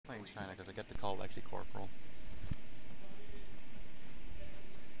fancy corporal.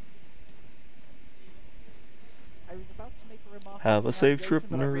 I was about to make a remark. Have a safe trip,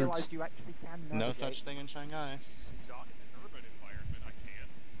 but I nerds. realized you actually can No navigate. such thing in Shanghai. Not in an urban environment, I can.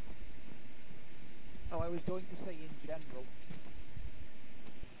 Oh, I was going to say in general.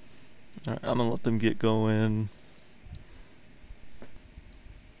 Alright, I'm gonna let them get going.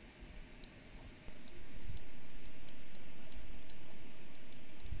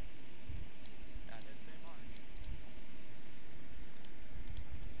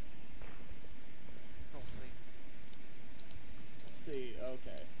 See,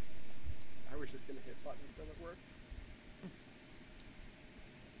 okay. I was just gonna hit buttons, doesn't work.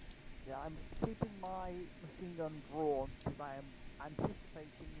 Yeah, I'm keeping my machine gun drawn because I am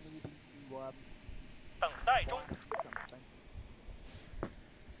anticipating needing to 等待中。 something.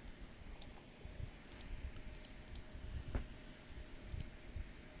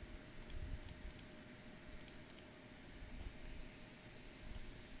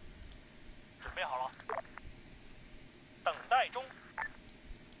准备好了。等待中。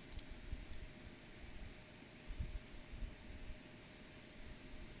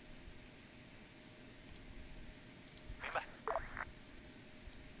明白。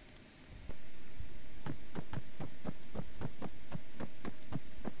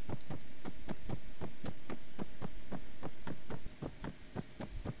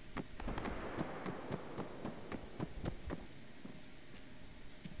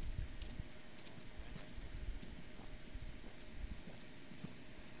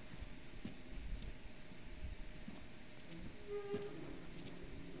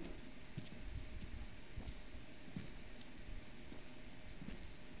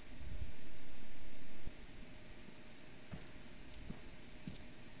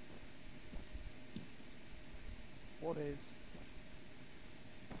What is?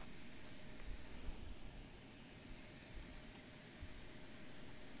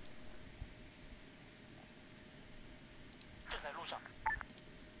 正在路上。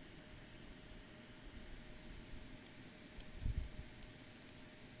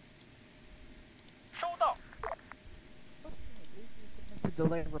收到。 To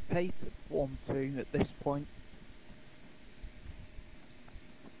delay repeated form 2 at this point.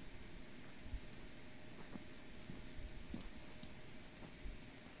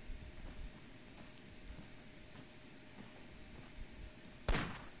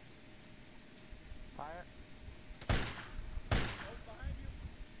 Fire.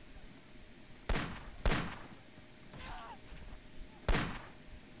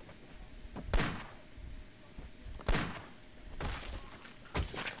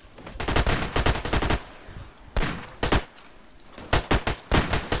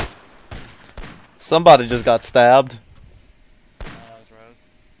 Somebody just got stabbed. That was Rose.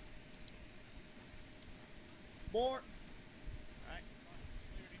 More! Alright,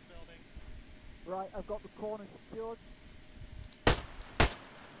 security's building. Right, I've got the corner secured.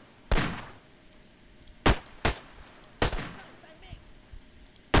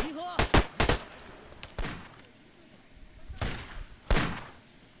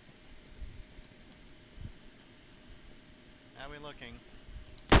 How are we looking?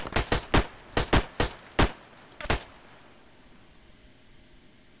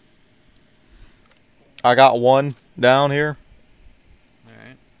 I got one down here.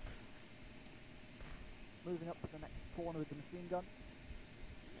 Alright. Moving up to the next corner with the machine gun.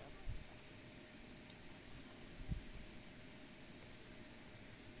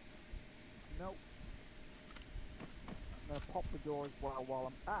 Nope. I'm gonna pop the door as well while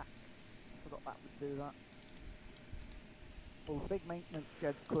I'm... Ah! Forgot that would do that. Well, the big maintenance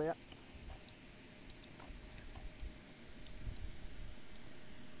shed's clear.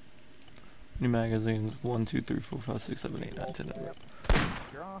 New magazines 1, 2, 3, 4, 5, 6, 7, 8, 9, 10, 11.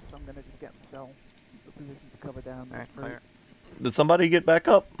 Grass, I'm gonna just get myself the position to cover down the Alright, fruit. clear. Did somebody get back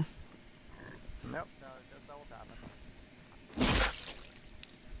up? Nope. No, just double tapping.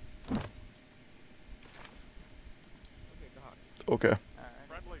 Okay. Alright.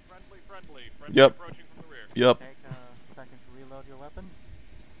 Friendly. Friendly Yep. approaching from the rear. Yep. Take a second to reload your weapon.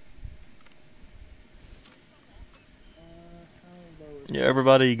 Yeah,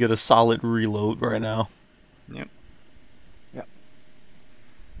 everybody get a solid reload right now. Yep. Yep.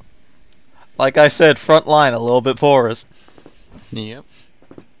 Like I said, front line a little bit for us. Yep.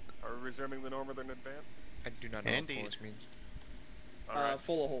 Are we resuming the northern advance? I do not know Indeed. what force means. Alright.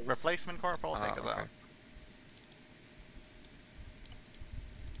 Full of holes. Replacement corporal, take us okay. out.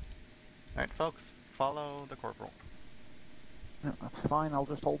 Alright, folks, follow the corporal. Yeah, that's fine, I'll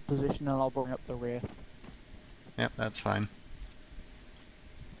just hold position and I'll bring up the rear. Yep, that's fine.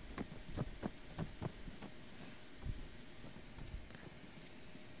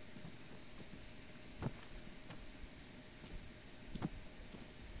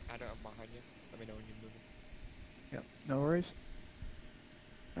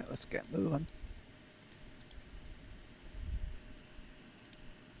 Right, let's get moving.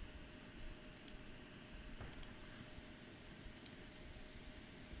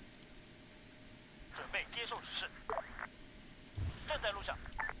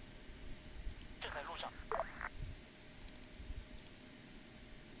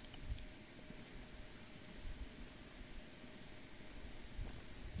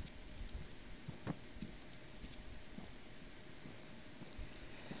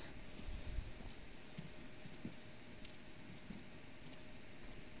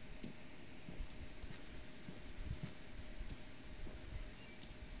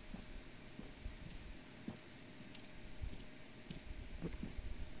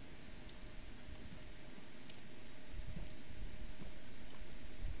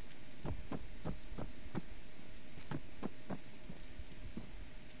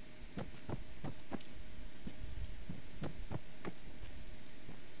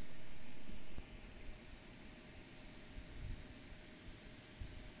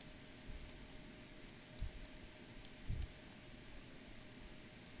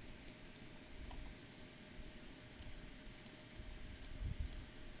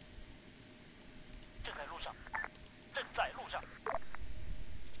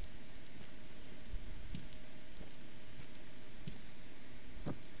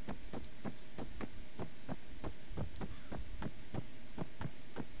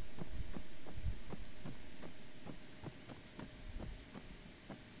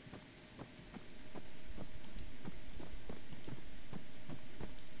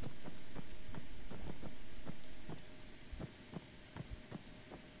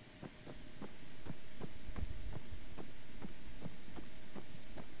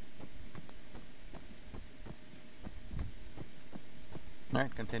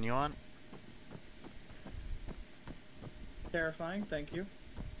 Alright, continue on. Terrifying, thank you.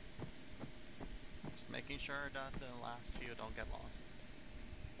 Just making sure that the last few don't get lost.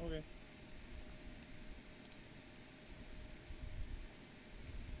 Okay.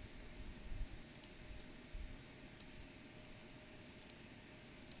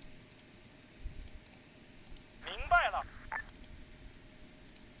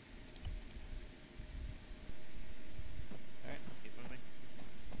 Alright, let's keep moving.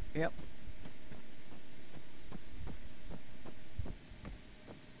 Yep.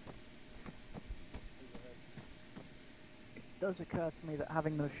 It does occur to me that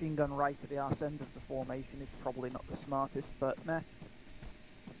having the machine gun right at the arse end of the formation is probably not the smartest, but meh.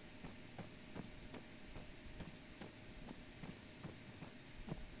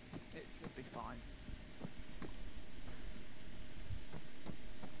 It should be fine.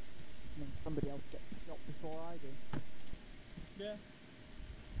 I mean, somebody else gets shot before I do. Yeah.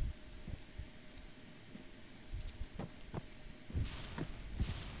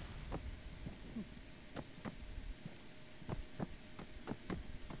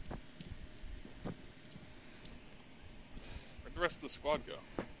 Where'd the rest of the squad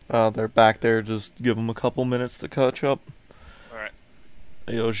go? They're back there. Just give them a couple minutes to catch up. Alright.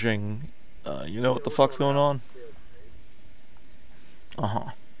 Yo, Jing, you know what the fuck's going on?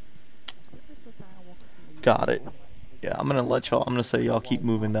 Uh-huh. Got it. Yeah, I'm gonna say y'all keep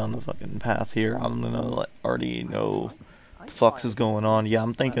moving down the fucking path here. I'm gonna already know the fucks is going on. Yeah,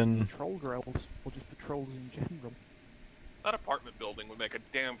 I'm thinking... Patrol drills, or just patrols in general. That apartment building would make a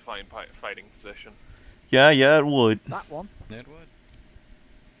damn fine fighting position. Yeah, it would. That one. It would.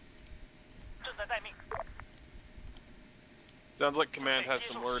 Sounds like command has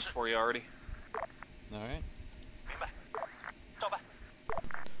some words for you already. Alright.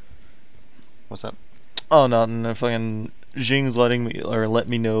 What's up? Oh, nothing. If fucking Jing's letting me, or let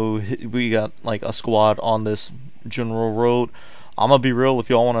me know we got, like, a squad on this general road. I'm gonna be real, if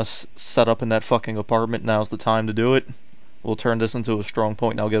y'all wanna set up in that fucking apartment, now's the time to do it. We'll turn this into a strong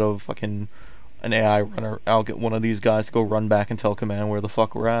point, and I'll get an AI runner. I'll get one of these guys to go run back and tell command where the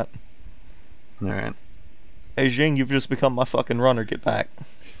fuck we're at. Alright. Hey, Jing, you've just become my fucking runner. Get back.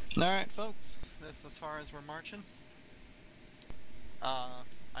 Alright, folks. That's as far as we're marching.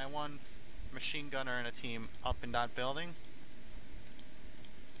 I want machine gunner and a team up in that building.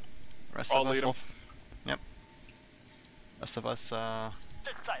 Rest I'll of us lead will... 'em. Yep. Rest of us, yeah,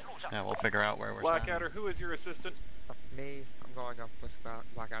 we'll figure out where we're Blackadder, who is your assistant? Me, I'm going up with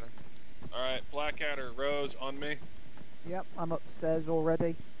Blackadder. Alright, Blackadder, Rose, on me. Yep, I'm upstairs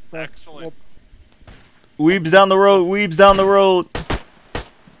already. Excellent. Weebs down the road. Weebs down the road.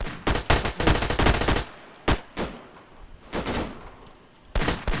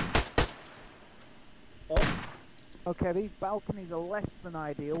 Okay, these balconies are less than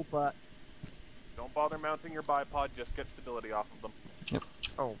ideal, but... Don't bother mounting your bipod, just get stability off of them. Yep.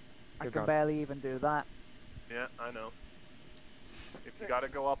 Oh, I good can God. barely even do that. Yeah, I know. If you gotta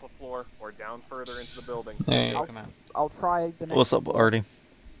go up a floor or down further into the building. There you go, I'll- come out. I'll try the next What's up, floor. Artie?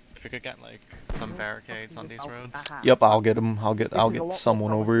 If you could get like some barricades on these roads. Aha. Yep, I'll get him. I'll This get is a lot more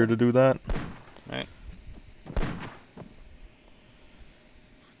someone over here to do that. Right.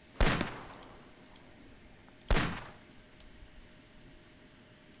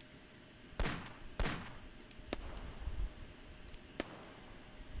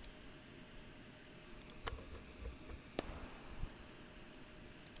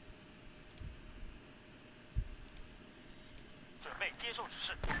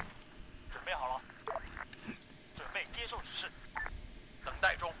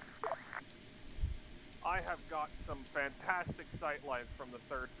 I have got some fantastic sight lines from the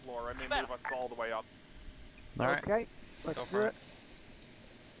third floor. I may move us all the way up. Alright. Okay, let's Go do for it.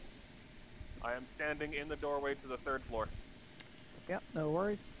 I am standing in the doorway to the third floor. Yep, no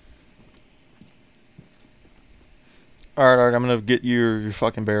worries. Alright, I'm gonna get your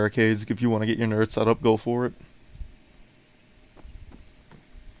fucking barricades. If you want to get your nerd set up, go for it.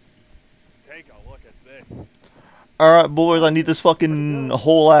 Take a look at this. Alright, boys, I need this fucking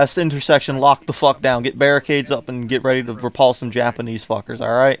whole ass intersection locked the fuck down. Get barricades up and get ready to repulse some Japanese fuckers,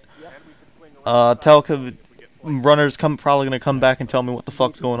 alright? Telka runners probably gonna come back and tell me what the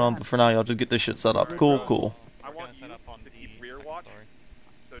fuck's going on, but for now, y'all just get this shit set up. Cool, cool. I want you to keep rear watch,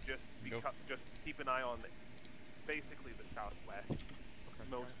 so just keep an eye on basically the southwest,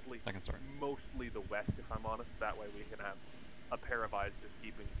 mostly the west, if I'm honest. That way we can have a pair of eyes just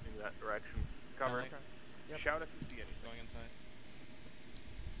keeping in that direction. Cover. Shout if you see anything. Going inside.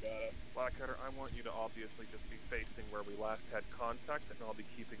 Got it. Blackheader, I want you to obviously just be facing where we last had contact, and I'll be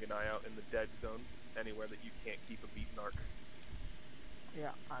keeping an eye out in the dead zone, anywhere that you can't keep a beaten arc.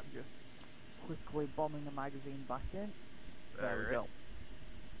 Yeah, I'm just quickly bombing the magazine back in. There we Alright. go.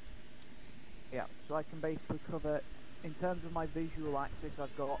 Yeah, so I can basically cover, in terms of my visual axis,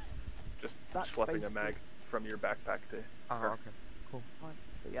 I've got... Just that's schlepping a basically- mag from your backpack to Oh, her. okay. Cool. Fine.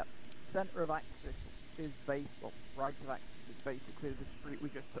 So, yep, center of axis is well, right of axis is basically the street we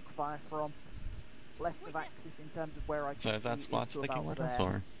just took fire from. Left of axis in terms of where I can So is that see spot is to sticking about with us, there.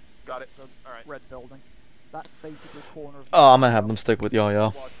 or? Got it. So, Alright. red building. That's basically corner of... Oh, I'm gonna have them stick with y'all, y'all.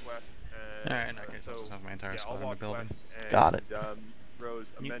 Watch west, and, Alright, in that case, I'll just have my entire I'll squad in the watch building. west, and, Got it. Rose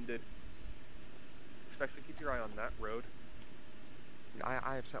amended. Especially keep your eye on that road.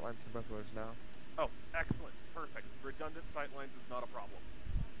 I have set lines for both roads now. Oh, excellent. Perfect. Redundant sight lines is not a problem.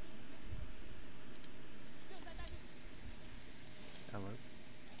 Hello.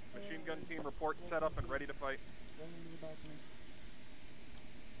 Machine gun team report set up and ready to fight.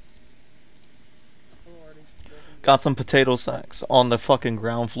 Got some potato sacks on the fucking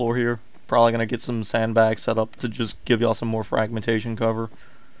ground floor here. Probably gonna get some sandbags set up to just give y'all some more fragmentation cover.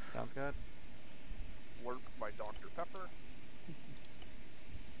 Sounds good. Slurp by Dr. Pepper.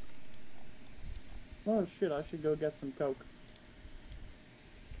 Oh shit, I should go get some coke.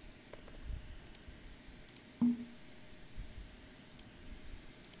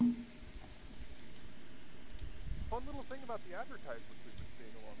 Fun little thing about the advertisements we've been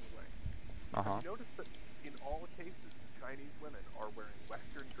seeing along the way. Uh-huh. You notice that in all cases, Chinese women are wearing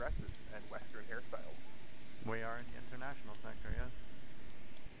Western dresses and Western hairstyles. We are in the international sector, yes.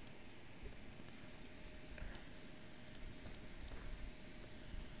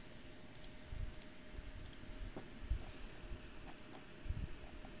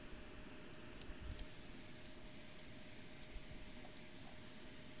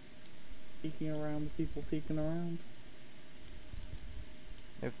 Peeking around, the people peeking around.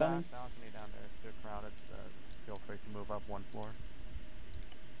 If Funny. that balcony down there is too crowded, feel free to move up one floor.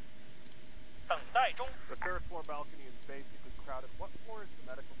 The third floor balcony is basically crowded. What floor is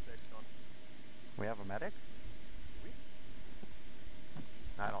the medical station on? We have a medic? Do we?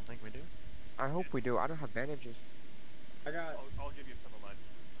 I don't think we do. I hope we do. I don't have bandages. I got, I'll give you some of mine.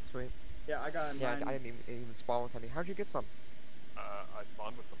 Sweet. yeah, I got Yeah, mine. I didn't even spawn with any. How'd you get some? I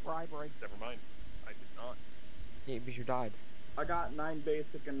spawned with them. Bribery. Never mind. I did not. Yeah, because you died. I got 9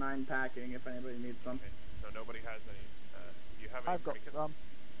 basic and 9 packing if anybody needs some. Okay. So nobody has any. Do you have any? I've got trinkets? some.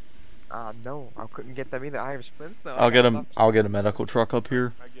 No, I couldn't get them either. I have sprints though. I'll get a medical truck up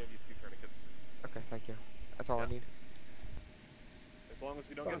here. I gave you 2 tourniquets. Okay, thank you. That's all I Yeah. need. As long as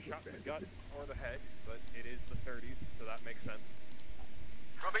you don't get shot in the gut or the head, but it is the 30s, so that makes sense.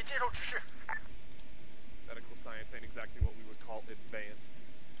 Medical science ain't exactly what we would call advanced.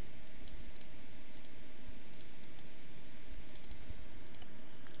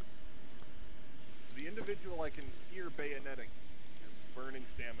 The individual I can hear bayoneting is burning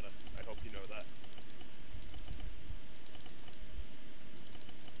stamina. I hope you know that.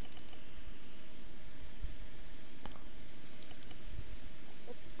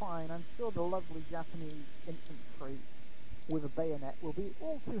 sure the lovely Japanese infantry with a bayonet will be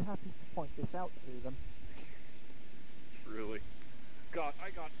all too happy to point this out to them. Truly. God,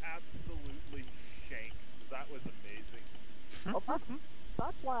 I got absolutely shanked. That was amazing. Well,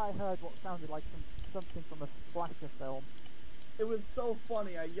 that's why I heard what sounded like something from a slasher film. It was so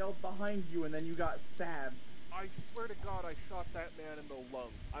funny. I yelled behind you and then you got stabbed. I swear to God, I shot that man in the lung.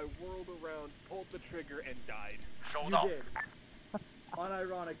 I whirled around, pulled the trigger, and died. You did.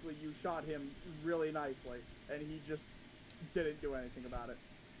 Unironically, you shot him really nicely, and he just didn't do anything about it.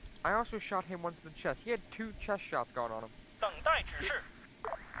 I also shot him once in the chest. He had 2 chest shots going on him. 等待指示，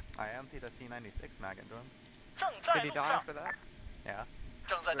 I emptied a C96 mag into him. 正在 Did he 路 die 上， after that? Yeah.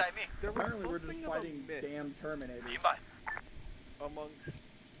 正在待命。 There was Apparently, we're just something of a fighting myth damn Terminators. 明白。 amongst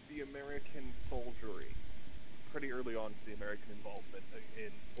the American soldiery, pretty early on to the American involvement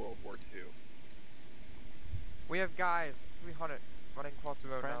in World War II. We have guys, 300, running across the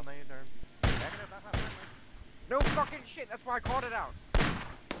road now. Friendly, they're negative, that's not friendly. No fucking shit, that's why I called it out.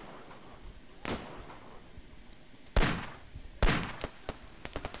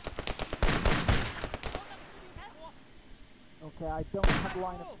 Okay, I don't have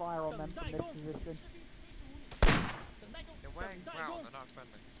line of fire on them from this position. They're wearing brown, they're not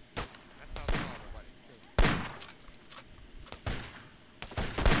friendly. That sounds horrible, but it's true.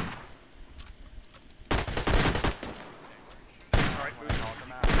 Alright, moving on.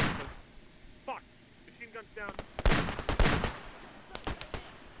 Fuck! Machine gun's down.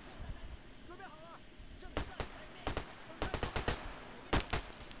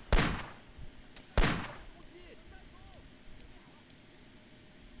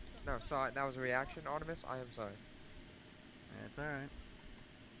 No, sorry, that was a reaction, Artemis. I am sorry. It's alright.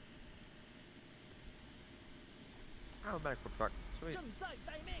 Oh, medical truck. Sweet.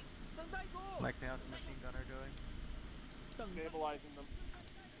 Like the other machine gunner doing. Stabilizing them.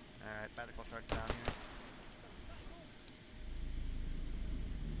 Alright, medical truck's down here.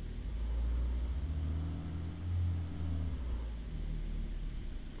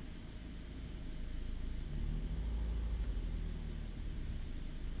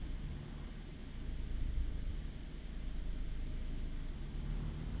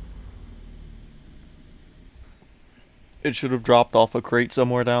 It should have dropped off a crate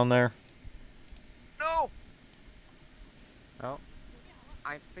somewhere down there. No! Oh.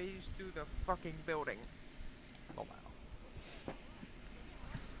 I phased through the fucking building. Oh wow.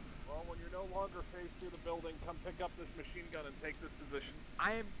 Well, when you're no longer phased through the building, come pick up this machine gun and take this position.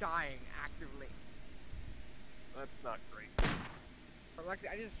 I am dying actively. That's not great. I'm like,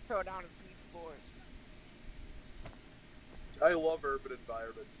 I just fell down and beat floors. I love urban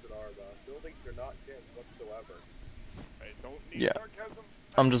environments that are buildings are not dense whatsoever. I don't need Yeah. sarcasm.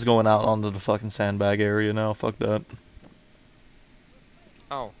 I'm just going out onto the fucking sandbag area now. Fuck that.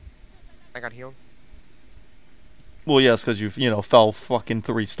 Oh. I got healed? Well, yes, because you've, fell fucking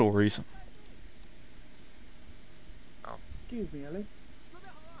 3 stories. Excuse me, Ellie.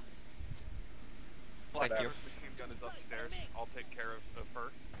 Thank you. Machine gun is upstairs. I'll take care of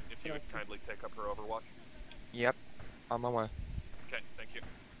her. If you would kindly take up her overwatch. Yep. I'm on my way. Okay, thank you.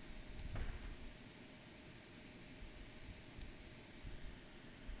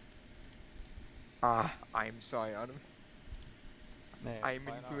 Ah, I'm sorry, Adam. Yeah, I'm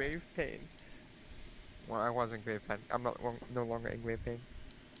why in not? grave pain. Well, I was in grave pain. I'm no longer in grave pain.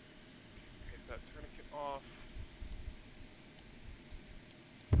 Get that tourniquet off.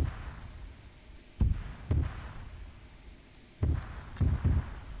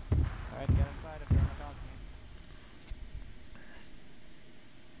 Alright, get inside if you're on the balcony.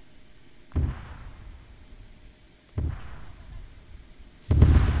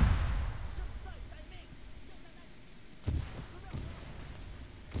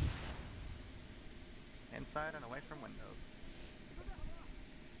 Inside and away from windows.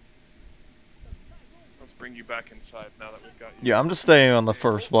 Let's bring you back inside now that we've got you. Yeah, I'm just staying on the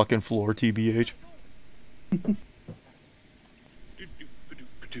first fucking floor, TBH.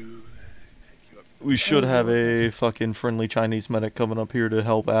 We should have a fucking friendly Chinese medic coming up here to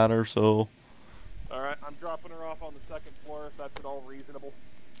help Adder, so... Alright, I'm dropping her off on the 2nd floor if that's at all reasonable.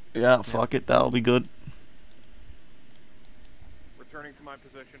 Yeah, fuck it, that'll be good. Returning to my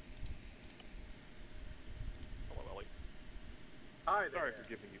position. Hello, Ellie. Hi there. Sorry for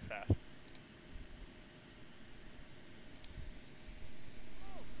giving you fast.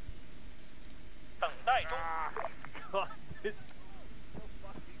 Ah, God, it's so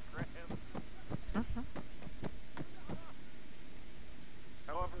fucking grand.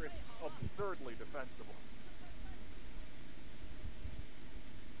 However, it's absurdly defensible.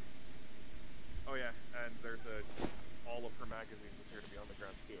 Oh yeah, and there's all of her magazines appear to be on the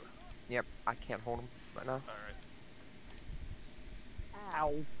ground too. Yep, I can't hold them right now. Alright.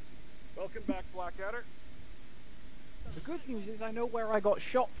 Ow. Welcome back, Blackadder. The good news is I know where I got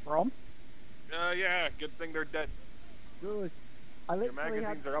shot from. Yeah, good thing they're dead. Good. I Your literally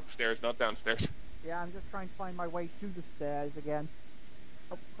magazines had... are upstairs, not downstairs. Yeah, I'm just trying to find my way to the stairs again.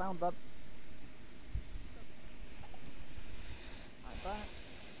 Oh, found them. Right back.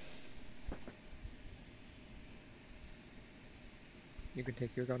 You can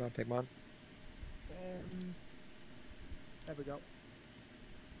take your gun, I'll take mine. There we go.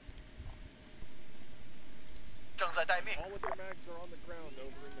 正在待命， All of your mags are on the ground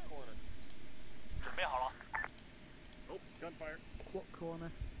over in the corner. 准备好了。 Oh, gunfire. What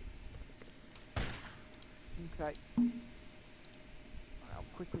corner? Okay. I'll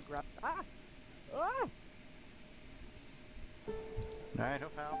quickly grab... Ah! Ah! Alright, who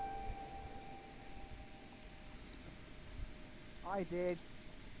fell? I did.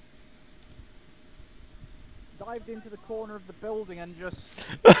 Dived into the corner of the building and just...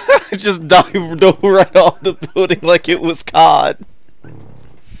 Just dived over right off the building like it was cod.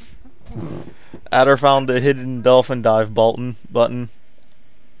 Adder found the hidden dolphin dive button. Bearing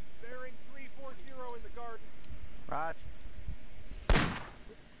 340 in the garden. Raj.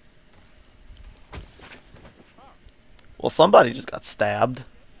 Well, somebody just got stabbed.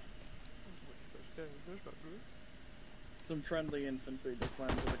 Some friendly infantry just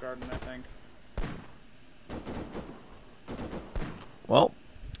went into the garden, I think. Well,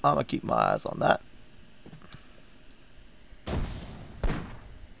 I'm gonna keep my eyes on that. I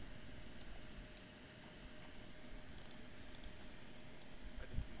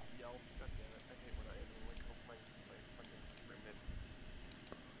just yell. God damn it. I hate when I like help my fucking grenade.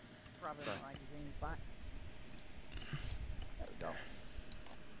 Grabbing the magazines back. There we go.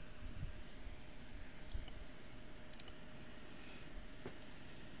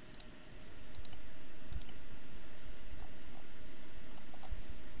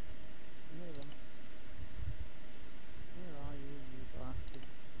 Near them. Where are you, you bastard?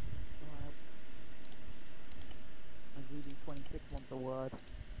 Right. My GD26 wants a word.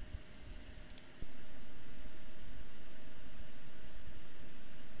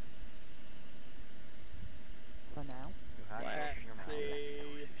 For now. You had to open your mouth.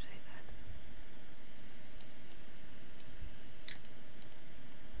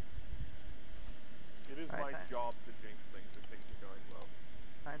 It is Alright, my thanks. job to jinx things if things are going well.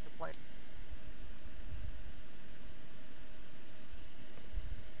 Time to play.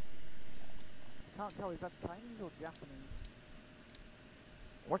 Can't tell if that's Chinese or Japanese.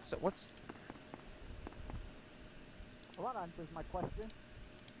 What's Well, that answers my question.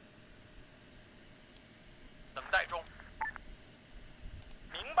 等待中。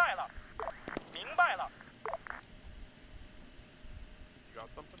明白了，明白了。 You got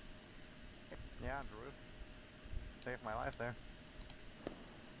something? Yeah, Drew. Saved my life there.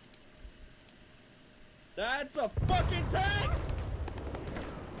 That's a fucking tank!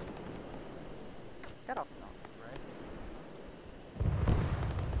 Get off the office, right?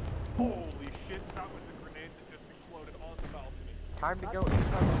 Holy shit, that was a grenade that just exploded on the balcony. time to go inside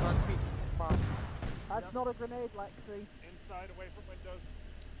the front feet? Come on. That's not a grenade, Lexi. Inside, away from windows.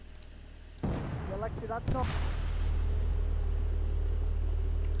 Yeah, Lexi, that's not...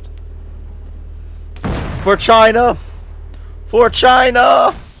 For China! For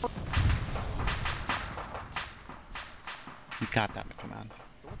China! You got that, McCommand.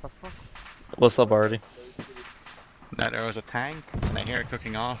 What the fuck? What's up, Artie? That there was a tank, and I hear it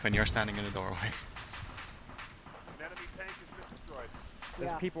cooking off, and you're standing in the doorway. An enemy tank has been destroyed.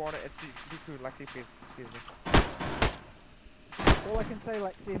 There's Yeah. people on it. It's you two, Lexi, please. Excuse me. All I can say,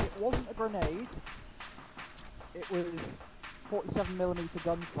 Lexi, if it wasn't a grenade, it was 47mm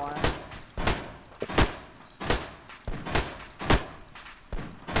gunfire.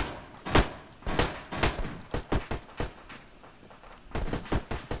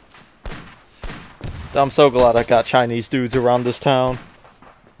 I'm so glad I got Chinese dudes around this town.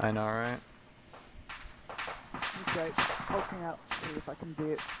 I know, right? Okay, poking out, see if I can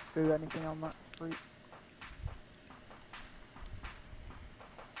do anything on that street.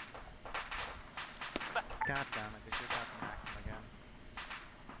 God damn it, they should have the Maxim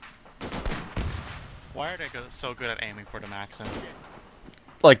again. Why are they so good at aiming for the Maxim?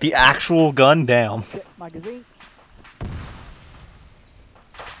 Like the actual gun, damn. Shit, magazine.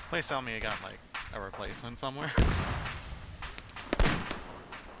 Please tell me you got, like, a replacement somewhere.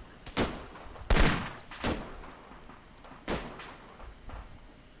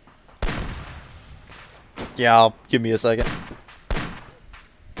 Yeah, give me a second.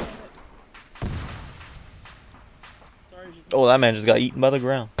 Sorry, just Oh, that man just got eaten by the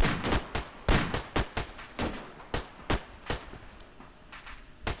ground.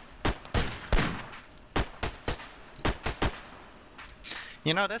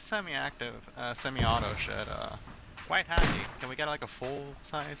 You know, this semi-active, semi-auto should, quite handy. Can we get like a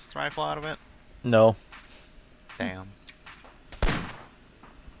full-size rifle out of it? No. Damn.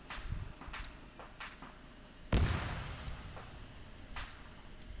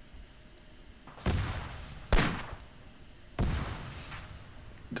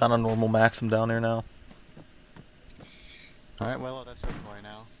 Got a normal Maxim down there now. Alright, Willow, that's your boy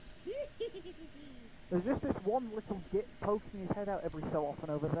now. There's just this one little git poking his head out every so often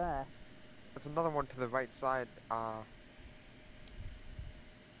over there. There's another one to the right side.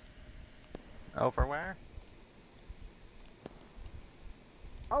 Over where?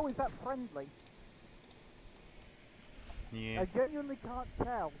 Oh, is that friendly? Yeah. I genuinely can't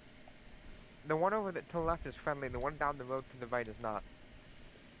tell. The one over to the left is friendly. The one down the road to the right is not.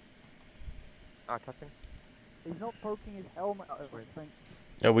 Testing. He's not poking his helmet out, I think.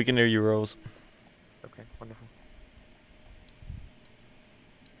 Yeah, we can hear you, Rose. Okay, wonderful.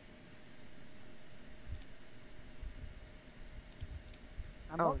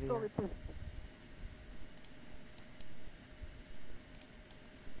 I'm not sure dear. it's his...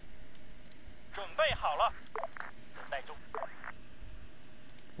 准备好了，待中，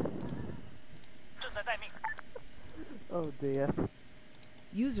正在待命， Oh dear.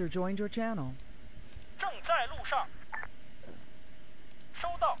 User joined your channel. 正在路上，收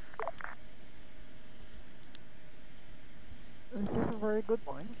到。 This is a very good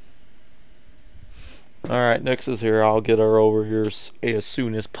point. Alright, next is here. I'll get her over here as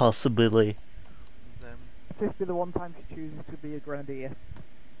soon as possibly. This be the one time she chooses to be a grenadier.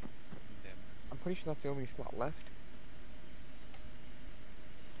 I'm pretty sure that's the only slot left.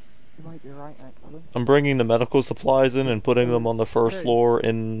 You might be right, actually. I'm bringing the medical supplies in and putting them on the first floor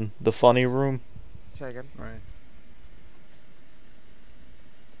in the funny room. Say again. Right.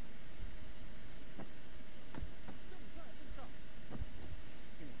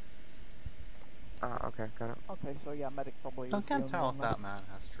 Okay, got it. Okay, so yeah, medic probably. I is the can't only tell one if left. that man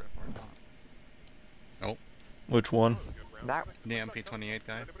has trip or not. Which one? That. The MP28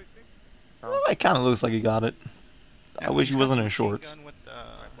 guy. Oh, it kind of looks like he got it. I wish he he's wasn't got in the machine shorts. gun with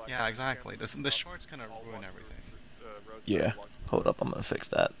yeah, exactly. The shorts kind of ruin everything. Yeah. Hold up, I'm gonna fix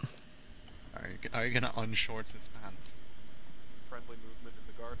that. Are you gonna unshorts his pants? Friendly movement in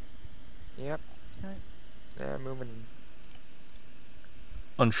the garden. Yep. Okay. Yeah, moving.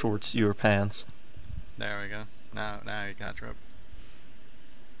 Unshorts your pants. There we go. Now you got drip.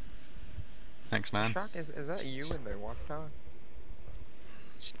 Thanks, man. Shock, is that you in the watchtower?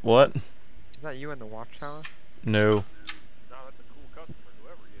 What? Is that you in the watchtower? No. No, that's a cool customer,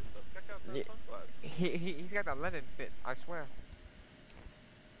 whoever he is. Though. Check out those sunglasses. He's got that Lennon fit, I swear.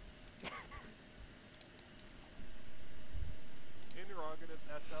 Interrogative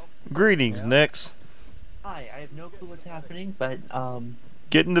SL. Greetings, Nix. Hi, I have no clue what's happening, but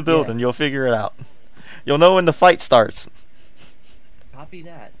Get in the building, you'll figure it out. You'll know when the fight starts. copy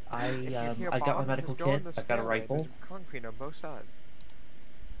that. If you hear I got my bombs, medical just go kit. on the I've got a stairway, rifle. there's concrete on both sides.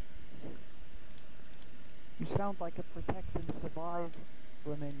 You sound like a Protect and Survive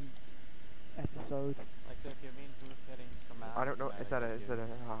swimming episode. Like, if you mean who's getting command, I don't know. Is that a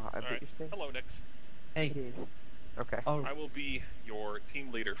Alright. British thing? Hello, Nix. Hey. It is. Okay. Oh, I will be your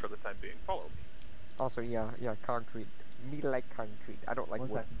team leader for the time being. Follow me. Also, yeah, concrete. Me like concrete. I don't like one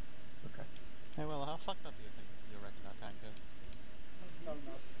wood. second. Okay. Hey, well, how fucked up do you think you reckon that tank is?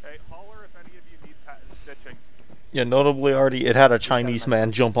 Hey, holler if any of you need patent stitching. Yeah, notably, Artie, it had a Chinese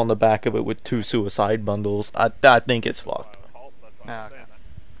man jump on the back of it with 2 suicide bundles. I think it's fucked. Halt, that's why I'm Okay. saying that.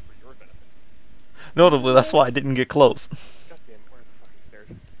 For your benefit. Notably, that's why I didn't get close. Goddamn, where are the fucking stairs?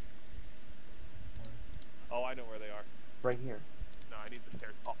 Oh, I know where they are. Right here. No, I need the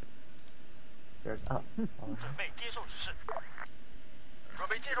stairs up. There's up. Alright. 准备接受指示。准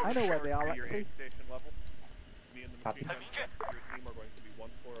备接受 I 指 know 示。 where they are, To your actually. aid station level. Me and the Copy. machine gun your team are going to be 1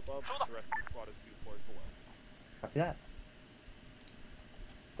 floor above. The rest of your squad is 2 floors below. Copy that.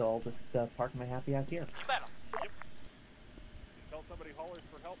 So I'll just park my happy ass here. 明白了。 Tell somebody hollers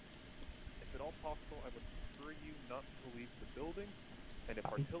for help. If at all possible, I would prefer you not to leave the building. And if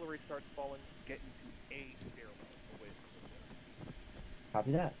Copy. artillery starts falling, get into a stairwell away from the building.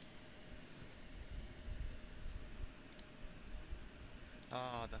 Copy that.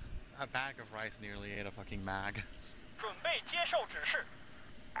 Oh, a bag of rice nearly ate a fucking mag. 准备接受指示。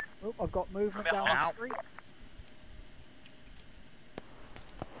 Oh, I've got movement down Ow. the street.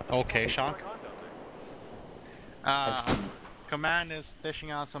 Okay, Shock. Command is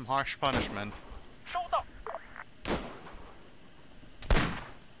dishing out some harsh punishment. 收到。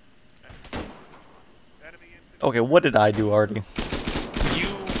Okay, what did I do, Artie? You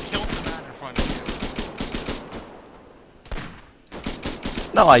killed the man in front of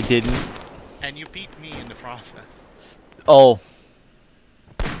you. No, I didn't. And you beat me in the process. Oh.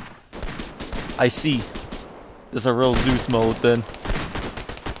 I see. This is a real Zeus mode then.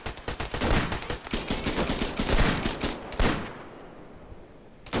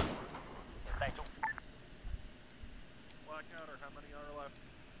 Blackouter, how many are left?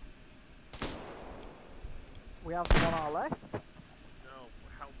 We have one hour left. No,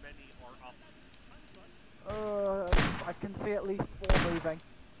 how many are up? I can see at least 4 moving.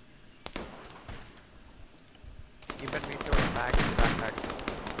 You better be throwing a bag in the backpack.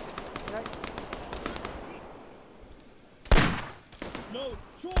 Okay. No,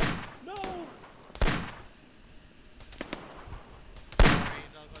 Troy, no!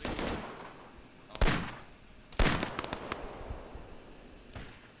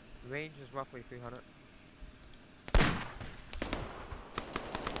 Range is roughly 300.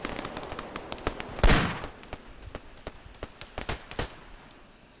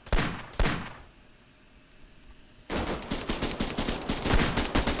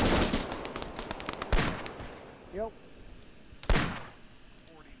 Yep.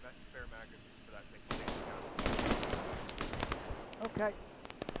 40 spare magazines for that thing. Okay.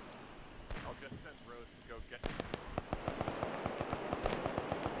 I'll just send Rose to go get.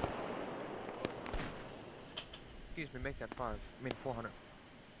 Excuse me, make that 5. I mean 400.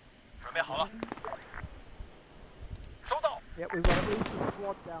 准备好了，收到。 Yeah, we've got at least a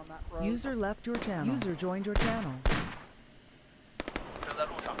squad down that road. User left your channel. User joined your channel. 正在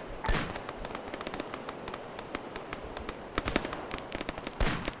路上。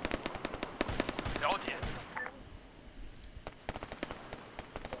了解。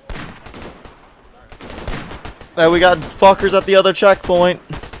 Hey, we got fuckers at the other checkpoint.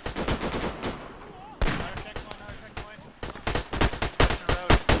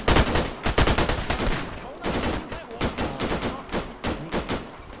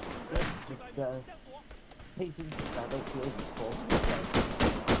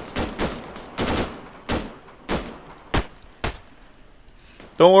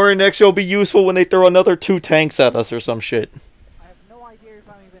 Don't worry, next it'll be useful when they throw another 2 tanks at us or some shit. I have no idea if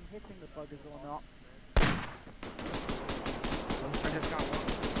I'm even hitting the buggers or not. I just got one.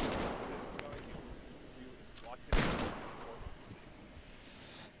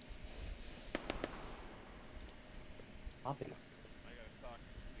 Copy. I gotta talk to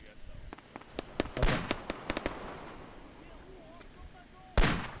you guys though. Okay.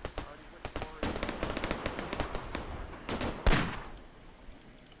 Already went forward.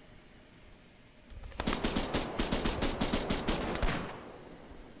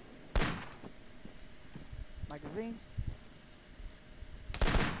 Magazine.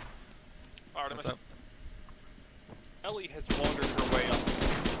 Artemis. What's up? Ellie has wandered her way up to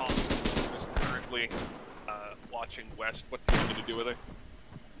top and is currently watching west. What do you want me to do with her?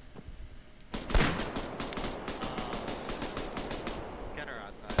 Get her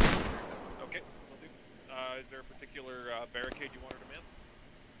outside. Okay, will do. Is there a particular barricade you want her to man?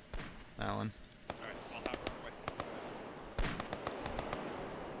 That one. Alright, I'll have her away.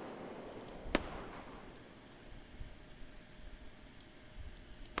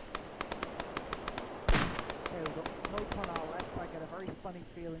 Okay, we've got smoke on our left. I get a very funny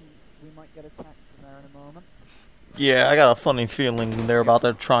feeling we might get attacked from there in a moment. Yeah, I got a funny feeling they're about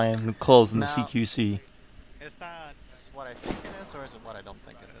to try and close in the Now- CQC. Is that what I think it is, or is it what I don't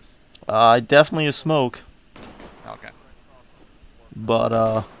think it is? Definitely a smoke. Okay.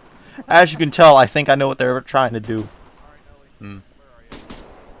 But, as you can tell, I think I know what they're trying to do. Hmm.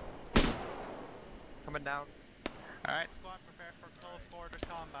 Coming down. Alright, squad, prepare for close quarters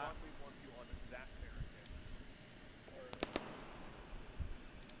combat. We want you on that barricade.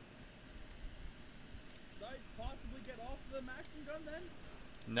 Did I possibly get off the Maxim gun then?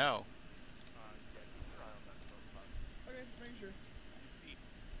 No. Yeah, keep your eye on that smoke cloud. Okay, just making sure. If you see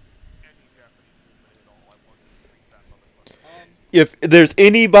any Japanese movement at all, I want you to bring back on the front. If there's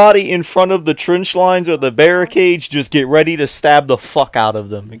anybody in front of the trench lines or the barricades, just get ready to stab the fuck out of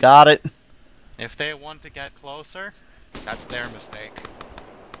them. You got it? If they want to get closer, that's their mistake.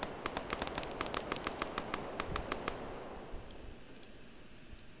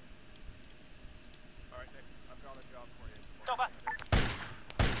 Alright, Nick, I've got a job for you. 上班。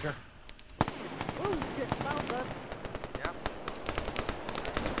 Ooh, shit, found them. Yeah.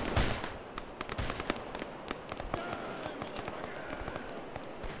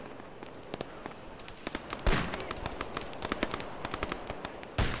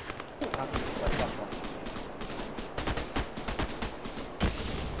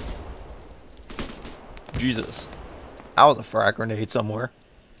 Jesus. That was a frag grenade somewhere.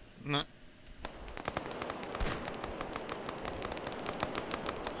 No.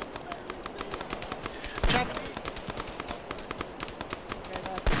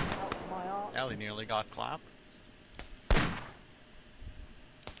 Ellie nearly got clapped.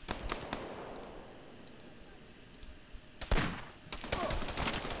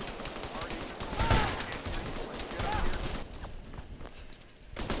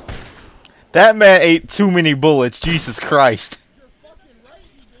 That man ate too many bullets. Jesus Christ.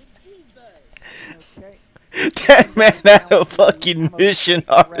 That man had a fucking mission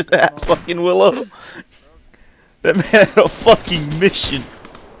on his ass, fucking Willow. That man had a fucking mission.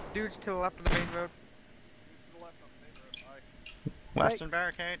 Dudes to the left of the main road. Western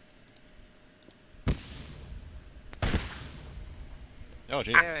barricade. Oh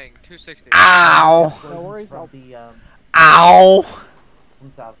jeez. Dang, 260. Ow! No worries, From the, Ow!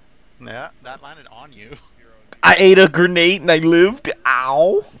 from south. Yeah, that landed on you. I ate a grenade and I lived.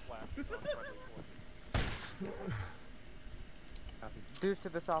 Ow! Dudes to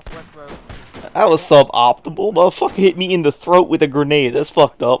the southwest road. That was suboptimal. Motherfucker hit me in the throat with a grenade. That's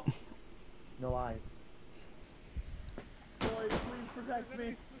fucked up. No eyes. Boys, please protect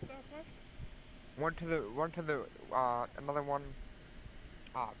me. One to the, another one.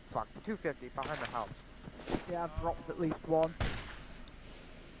 Ah, fuck. 250 behind the house. Yeah, I've dropped at least one.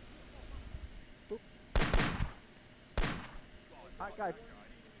 Oop. That guy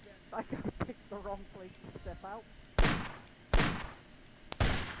picked the wrong place to step out.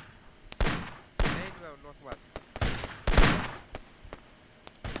 Main road, northwest.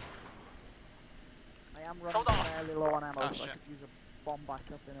 I am running fairly low on ammo, Oh, so I shit. could use a bomb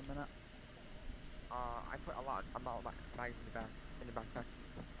backup in a minute. I put a lot of bags in the backpack.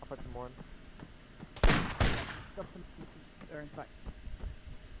 I'll put some more in. Got some they're in fact.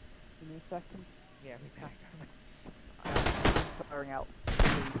 Give me a second. Yeah, we packed. I'm firing out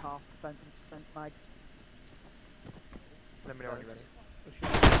the half strength mags. Let me know when you're ready.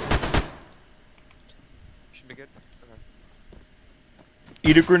 Should be good. Okay.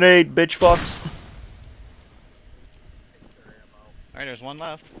 Eat a grenade, bitch fucks. Alright, there's one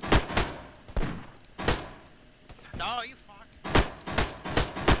left. No, you fuck.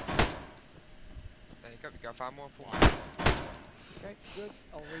 There you go. We got 5 more for Okay, good.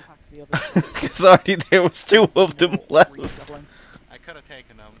 I'll repack the others. Because already there was 2 of them left. Reshuffling. I could have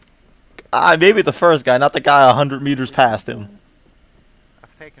taken them. Maybe the first guy, not the guy 100 meters past him.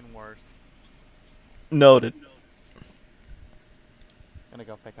 I've taken worse. Noted. Gonna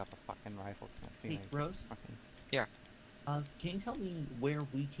go pick up a fucking rifle. Hey, Rose? Fucking... Yeah. Can you tell me where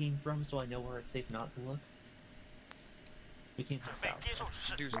we came from so I know where it's safe not to look? We came from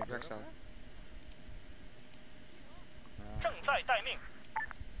south. Dudes in direct south. 正在待命。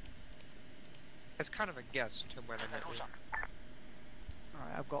 It's kind of a guess to where they might be.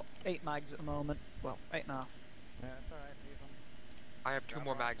 Alright, I've got 8 mags at the moment. Well, 8.5. Yeah, it's alright, leave them. I have 2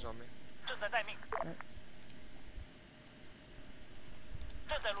 more mags on me. 正在待命。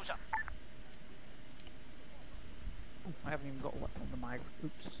正在路上。 Ooh, I haven't even got what's on the mag.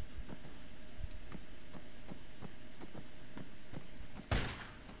 Oops.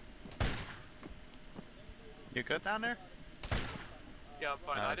 You good down there? Yeah, I'm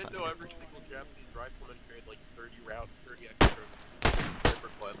fine. No, I it's didn't not know good. every single Japanese rifleman carried like 30 rounds, 30 extra stripper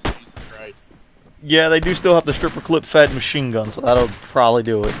clips. Jesus Christ. Yeah, they do still have the stripper clip fed machine gun, so that'll probably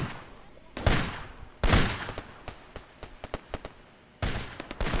do it.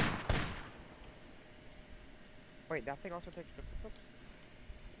 Wait, that thing also takes triple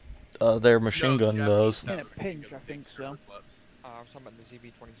clips? Their machine No, gun Japanese does. In a machine pinch, gun I think takes so. stripper clips. I was talking about the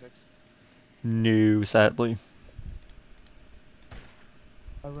ZB-26. No, sadly.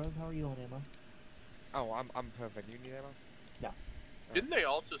 Rose, how are you on ammo? Oh, I'm perfect. You need ammo? Didn't they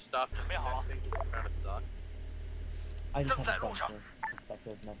also stop the thing that kind of sucked? I just 正 have 在 a 路 gun 上。 for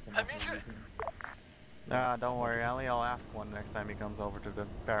perspective, nothing 很明确。 Nah, don't worry, Ellie. I'll ask one next time he comes over to the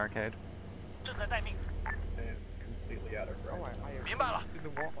barricade. 正在待命。 And completely out of Oh, breath. I 明白了。 through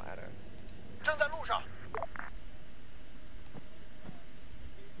the wall ladder. 正在路上。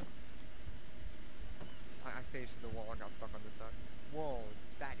 I faced the wall and got stuck on this side. Whoa,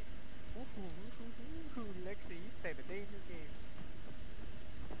 that is... Lexi, you played a dangerous game.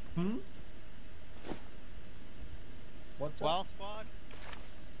 Hmm? What's up? Well, squad.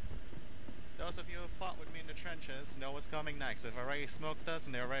 Those of you who fought with me in the trenches know what's coming next. They've already smoked us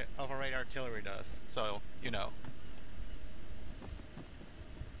and they've already artillery us. So, you know.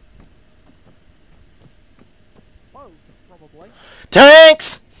 Whoa, probably.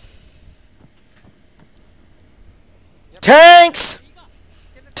 Tanks! Tanks!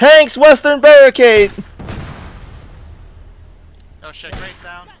 Tanks, Western barricade! Oh shit, Grace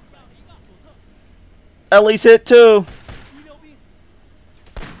down. Ellie's hit too.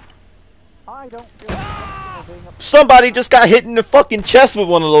 I don't feel comfortable being up. Somebody just got hit in the fucking chest with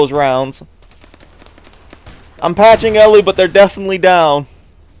one of those rounds. I'm patching Ellie, but they're definitely down.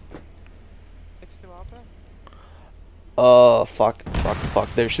 Fuck.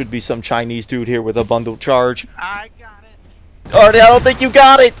 There should be some Chinese dude here with a bundle charge. I got it. Artie, I don't think you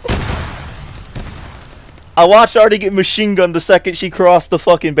got it. I watched Artie get machine gunned the second she crossed the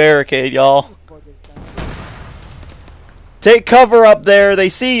fucking barricade, y'all. Take cover up there. They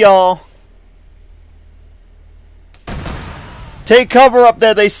see y'all. Take cover up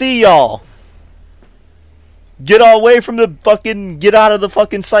there. They see y'all. Get away from the fucking... Get out of the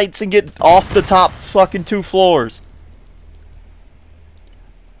fucking sights and get off the top fucking 2 floors.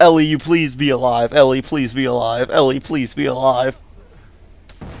 Ellie, you please be alive. Ellie, please be alive. Ellie, please be alive.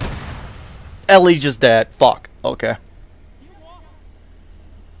 Ellie just dead. Fuck. Okay.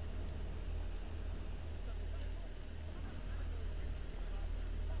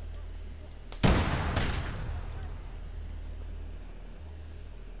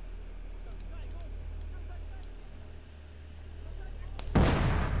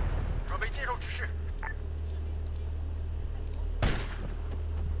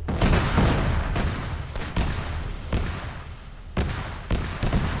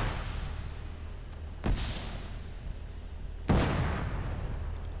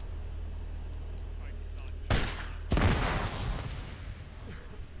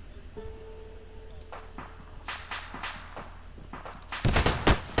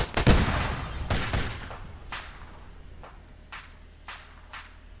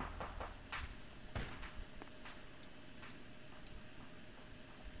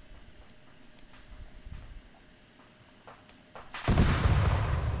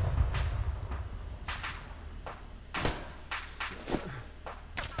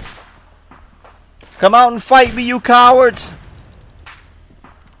 Come out and fight me, you cowards!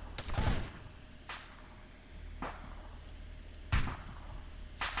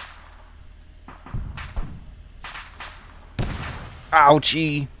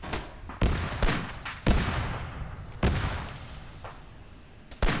 Ouchie!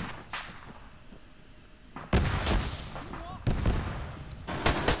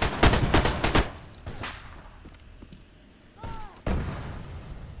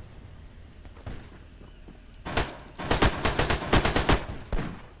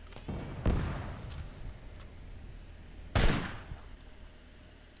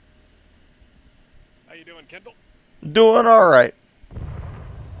 How you doing, Kendall? Doing alright.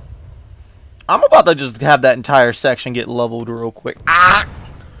 I'm about to just have that entire section get leveled real quick. Ah!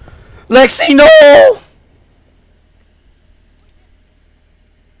 Lexi, no!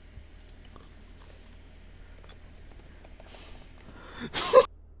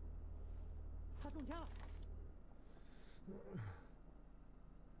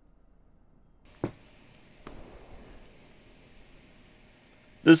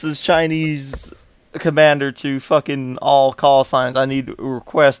 This is Chinese commander to fucking all call signs. I need to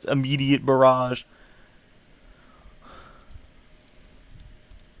request immediate barrage.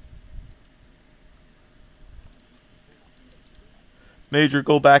 Major,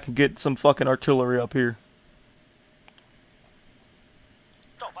 go back and get some fucking artillery up here.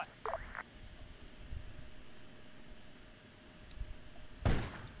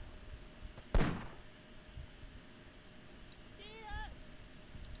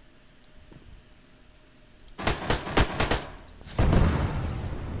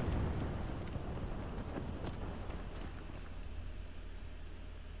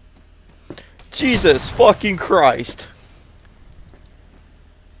 Jesus fucking Christ.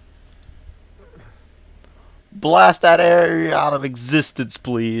 Blast that area out of existence,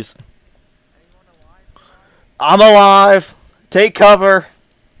 please. I'm alive. Take cover.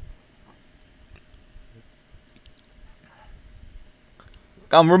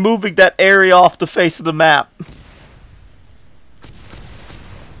 I'm removing that area off the face of the map.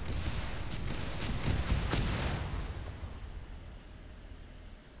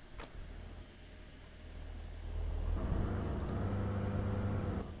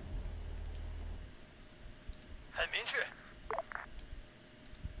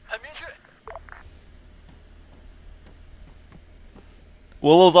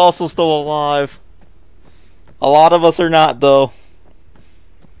 Willow's also still alive. A lot of us are not, though.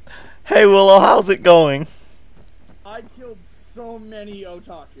 Hey Willow, how's it going? I killed so many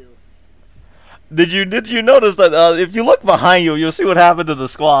otaku. Did you notice that if you look behind you, you'll see what happened to the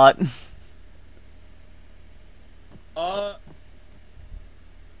squad? Out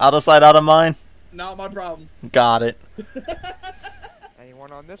of sight, out of mind? Not my problem. Got it.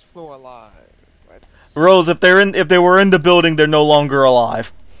 Anyone on this floor alive? Rose, if they were in the building, they're no longer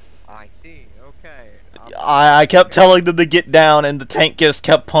alive. I see. Okay. I kept telling them to get down, and the tank just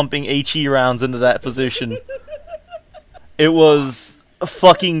kept pumping HE rounds into that position. It was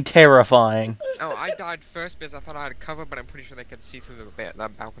fucking terrifying. Oh, I died first because I thought I had cover, but I'm pretty sure they could see through the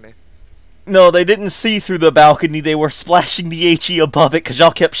balcony. No, they didn't see through the balcony. They were splashing the HE above it because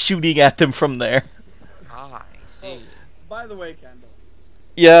y'all kept shooting at them from there. Ah, I see. Oh, by the way, Kendall.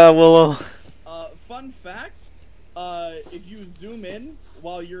 Yeah, well. Fun fact. If you zoom in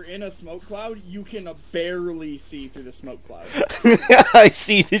while you're in a smoke cloud, you can barely see through the smoke cloud. I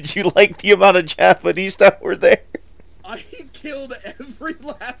see. Did you like the amount of Japanese that were there? I killed every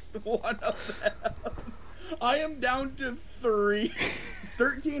last one of them. I am down to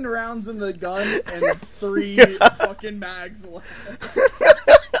 13 rounds in the gun and 3 fucking mags left.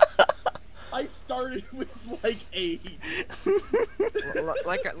 I started with like 8.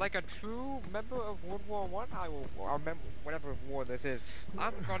 like a true member of World War I, I'll remember whatever war this is.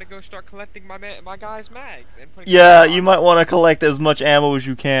 I'm gonna go start collecting my guys' mags and putting. Yeah, you might want to collect as much ammo as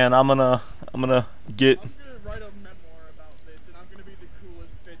you can. I'm gonna get. I'm gonna write a memoir about this, and I'm gonna be the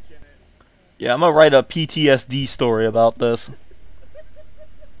coolest bitch in it. Yeah, I'm gonna write a PTSD story about this.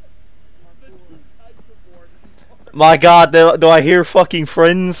 My God, do I hear fucking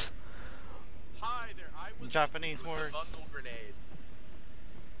friends? Hi there, I was Japanese words. bundle grenade.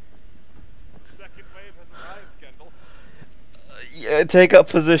 Second wave has arrived, Kendall. Yeah, take up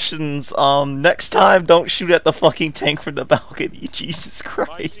positions. Next time, don't shoot at the fucking tank from the balcony. Jesus My team,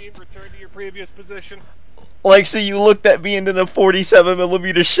 Christ. return to your previous position. Like, so you looked at me and then a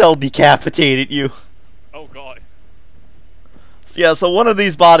 47mm shell decapitated you. Oh god. Yeah, so one of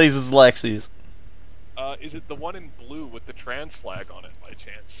these bodies is Lexi's. Is it the one in blue with the trans flag on it, by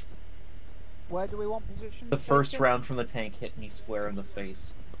chance? Where do we want position? The first round from the tank hit me square in the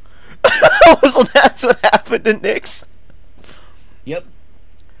face. So that's what happened to Nix? Yep.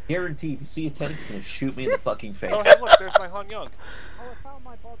 Guaranteed. You see a tank, it's gonna shoot me in the fucking face. Oh, hey, look, there's my Han Young. Oh, I found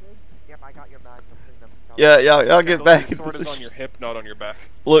my body. Yep, I got your mags. I'm putting them. Yeah, y'all get back The in sword is on position. your hip, not on your back.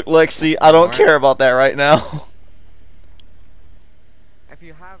 Look, Lexi, I don't care about that right now. If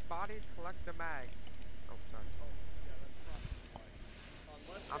you have bodies, collect the mags. Oh, sorry.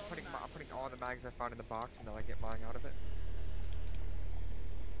 I'm putting all the mags I found in the box, and then I get mine out of it.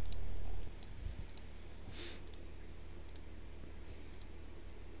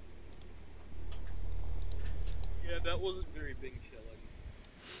 Yeah, that wasn't very big chilling.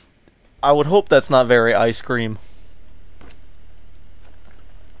 I would hope that's not very ice cream.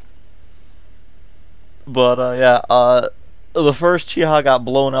 But, yeah, the first Chiha got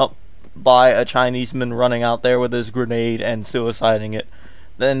blown up by a Chinese man running out there with his grenade and suiciding it.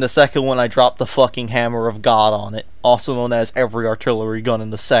 Then the second one, I dropped the fucking Hammer of God on it, also known as every artillery gun in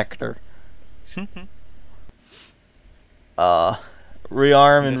the sector. Rearm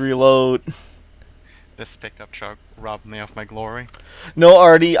and reload. This pickup truck robbed me of my glory. No,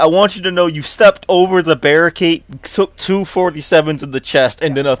 Artie, I want you to know you stepped over the barricade, took 2 47s in the chest,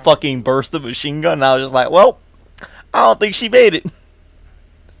 and then a fucking burst of machine gun, and I was just like, well, I don't think she made it.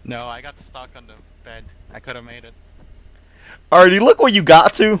 No, I got stuck on the bed. I could have made it. Artie, look where you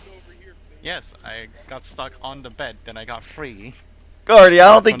got to. Yes, I got stuck on the bed, then I got free. Artie,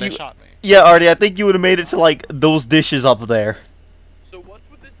 I don't That's think when you... they shot me. Yeah, Artie, I think you would have made it to, like, those dishes up there. So what's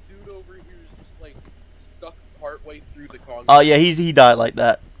with this dude over here who's just, like, stuck partway through the concrete? Oh, yeah, he died like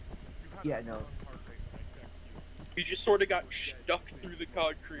that. Yeah, no. He just sort of got stuck through the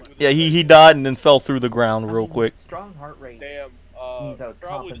concrete. With Yeah, he died and then fell through the ground real quick. Strong heart rate. Damn, means I was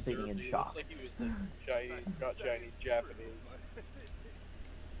probably compensating in deserved it. shock. Looks like he was like Chinese, not Chinese, Japanese.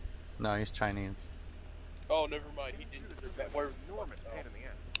 No, he's Chinese. Oh, never mind. He didn't deserve that. Where Enormous pain in the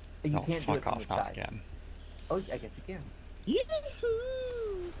ass. You Oh, can't do it fuck from off, the not side. again. Oh, I guess you can.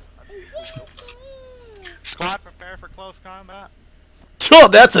 Squad, prepare for close combat. Oh,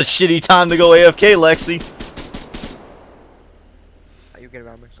 that's a shitty time to go AFK, Lexi. You get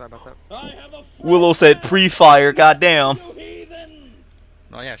around me. Sorry about that. Willow said pre-fire, goddamn.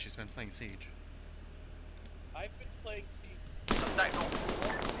 Oh yeah, she's been playing Siege. I've been playing Siege. 等待中，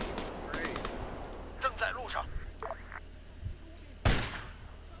正在路上。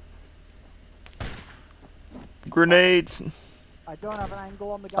 Grenades. I don't have an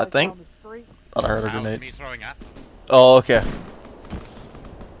angle on the guy I think. down the street. Thought I heard a That was grenade. me throwing at them. Oh, okay.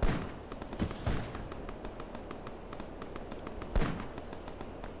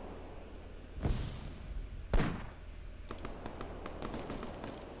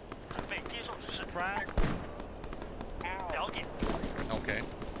 Frag. 了解， Okay.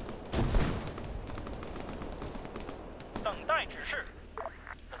 等待指示。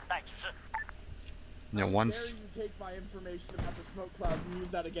Yeah, How once. dare you take my information about the smoke clouds and use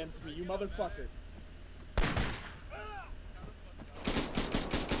that against me, you motherfucker.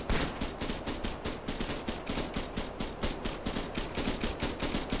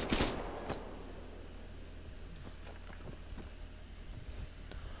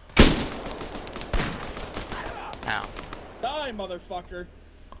 Ow. Die, motherfucker.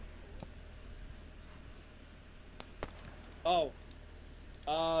 Oh.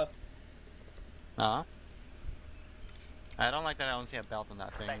 I don't like that I don't see a belt on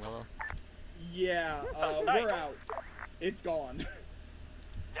that thing, Willow. Yeah, we're out. It's gone.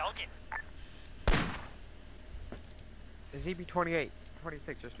 ZB28,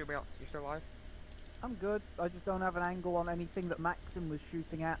 26, you're still alive? I'm good. I just don't have an angle on anything that Maxim was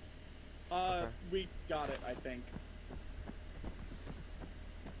shooting at. Okay. We got it, I think.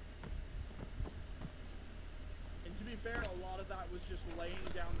 And to be fair, a lot of that was just laying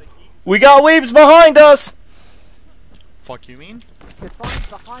down the heat. We got weeps behind us! Fuck you mean? Define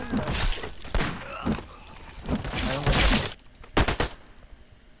behind us.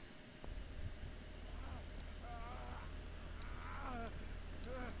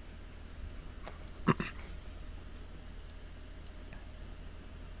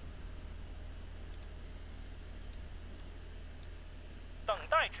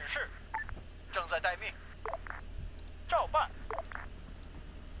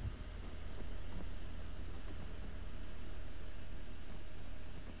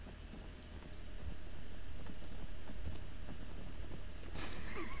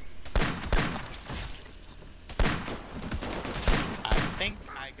 I think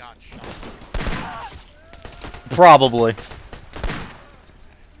I got shot. Probably.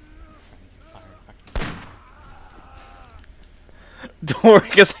 Don't worry,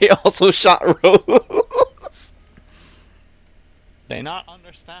 because they also shot Rose. They not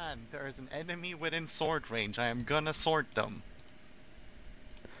understand. There is an enemy within sword range. I am gonna sort them.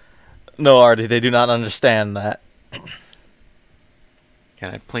 No, Artie, they do not understand that.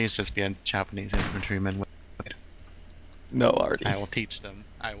 Can I please just be a Japanese infantryman? No, Artie. I will teach them.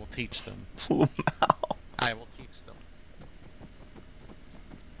 I will teach them. I will teach them.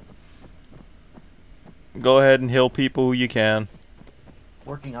 Go ahead and heal people who you can.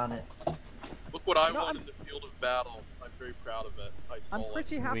 Working on it. Look what I won in the field of battle. I'm very proud of it. I'm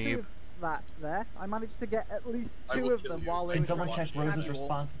pretty happy with that there. I managed to get at least I 2 will of kill them you. while they Can were someone trying check to Rose's casual.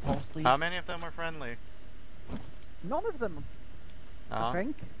 response pulse, please? How many of them were friendly? None of them, I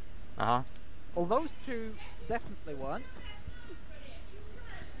think. Well, those 2 definitely weren't.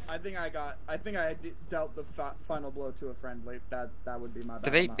 I think I dealt the final blow to a friendly. That would be my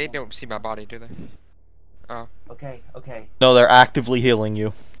bad. Do they don't see my body, do they? Oh. Okay, okay. No, they're actively healing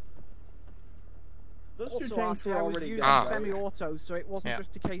you. Those 2 Also, tanks were I was already using dead, right? semi-auto, so it wasn't Yeah.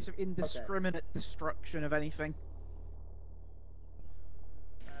 just a case of indiscriminate destruction of anything.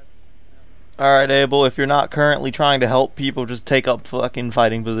 Alright, Abel, if you're not currently trying to help people, just take up fucking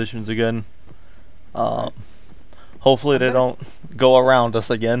fighting positions again. Hopefully they don't go around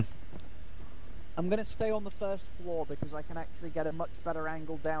us again. I'm gonna stay on the first floor because I can actually get a much better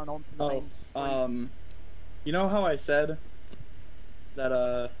angle down onto the main street. You know how I said that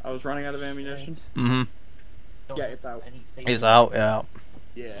I was running out of ammunition? Mm-hmm. Yeah, it's out. It's out, yeah.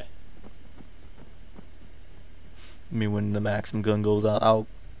 Yeah. I mean, when the Maxim gun goes out,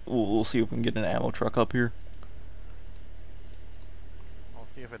 we'll see if we can get an ammo truck up here. I'll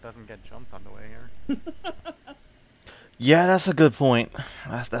see if it doesn't get jumped on the way here. Yeah, that's a good point.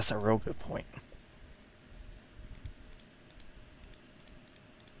 That's a real good point.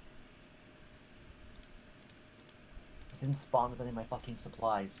 I didn't spawn with any of my fucking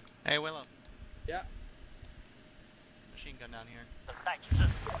supplies. Hey, Willow. Yeah. Machine gun down here. It's yours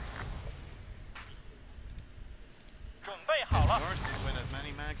with as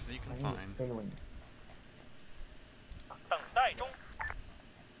many mags as you can find. Failing.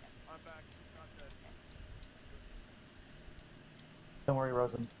 Don't worry,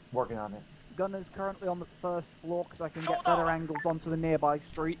 Rose, I'm working on it. Gunner's currently on the first floor because I can get better angles onto the nearby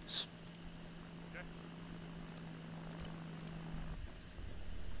streets.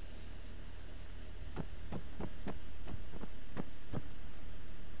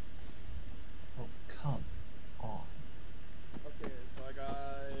 Oh, come on. Okay, so I got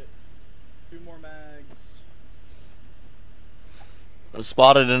 2 more mags. I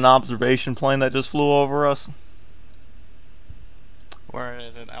spotted an observation plane that just flew over us. Where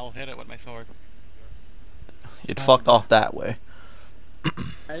is it? I'll hit it with my sword. It fucked off that way.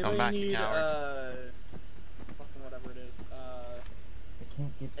 Anybody back, you need, coward. fucking whatever it is, I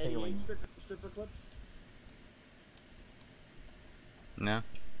can't get 88 failing. stripper clips? No. Okay,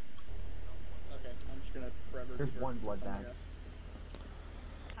 I'm gonna forever There's be one blood bag. yes.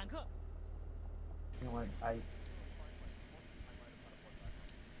 You know what?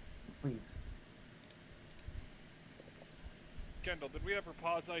 Please. Kendall, did we ever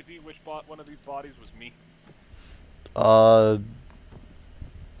pause ID which one of these bodies was me? I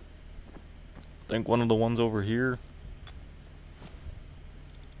think one of the ones over here.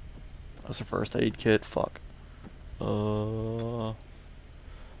 That's a first aid kit. Fuck. That's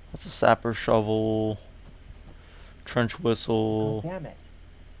a sapper shovel. Trench whistle. Oh, damn it.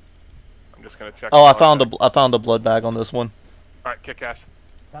 I'm just gonna check. Oh, I found a blood bag on this one. Alright, kick ass.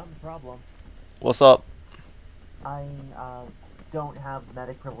 Found the problem. What's up? I don't have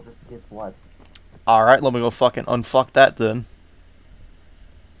medic privileges to give blood. Alright, let me go fucking unfuck that then.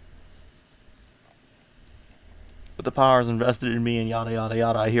 With the powers invested in me and yada yada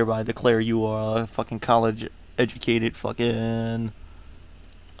yada, I hereby declare you are a fucking college educated fucking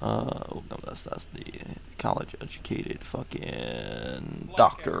oh no, that's the college educated fucking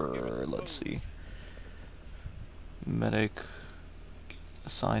doctor. Let's see. Medic.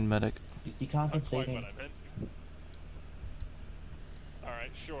 Assign medic. You see compensating.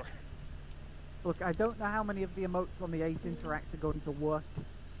 Alright, sure. Look, I don't know how many of the emotes on the Ace Interact are going to work,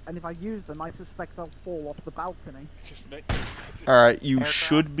 and if I use them, I suspect I'll fall off the balcony. Alright, you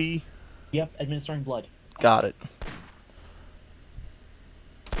should be. Yep, administering blood. Got it.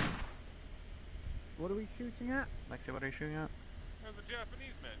 What are we shooting at? Lexi, what are you shooting at? There's a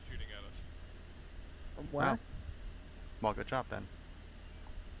Japanese man shooting at us. From where? Oh. Well, good job then.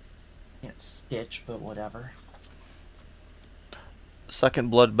 Can't stitch, but whatever. Second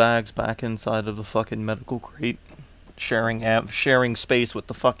blood bag's back inside of the fucking medical crate. Sharing space with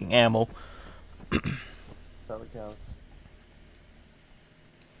the fucking ammo. So it goes.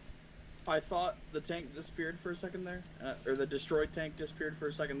 I thought the tank disappeared for a second there, or the destroyed tank disappeared for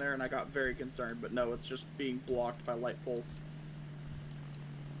a second there, and I got very concerned, but no, it's just being blocked by light poles.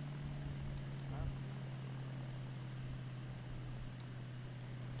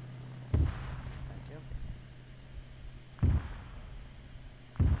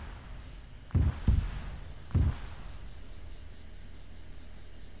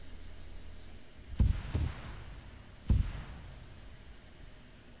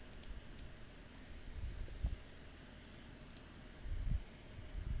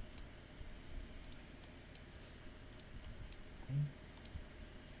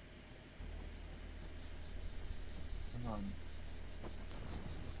 Hang on.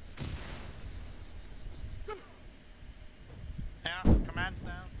 Yeah, command's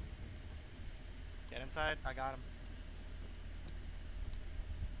down. Get inside, I got him.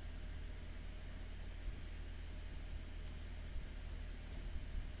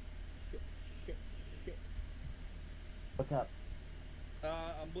 Shit. Look up.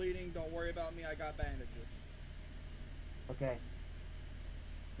 I'm bleeding, don't worry about me, I got bandages. Okay.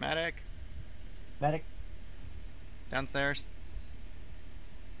 Medic, Medic. downstairs.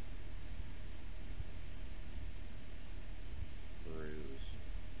 Bruise.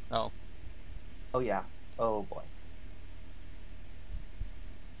 Oh. Oh yeah. Oh boy.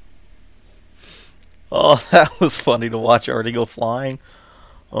 Oh, that was funny to watch already go flying.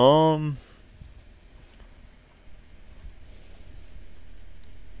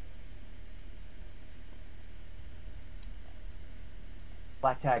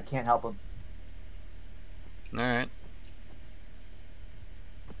 Black tag, can't help him. Alright.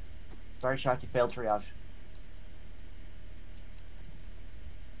 Sorry, Shock, you failed triage.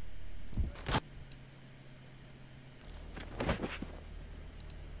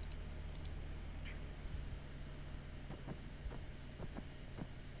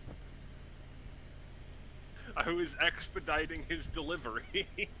 I was expediting his delivery.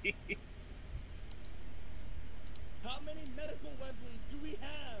 How many medical Webleys do we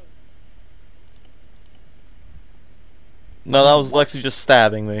have? No, that was Lexi just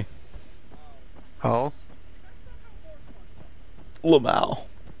stabbing me. Oh? Lamau.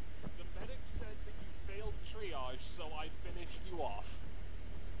 The medic said that you failed triage, so I finished you off.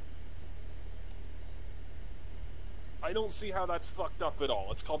 I don't see how that's fucked up at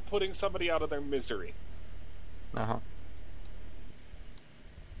all. It's called putting somebody out of their misery. Uh-huh.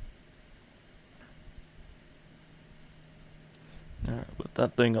 Alright, put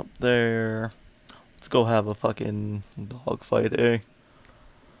that thing up there. Let's go have a fucking dogfight, eh?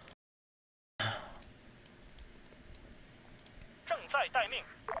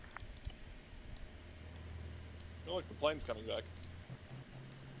 Oh, look, the plane's coming back.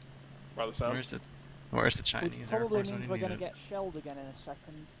 By the sound. Where's the Chinese Which Air probably Force when means you we're need gonna it? get shelled again in a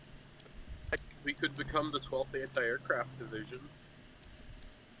second. We could become the 12th Anti-Aircraft Division.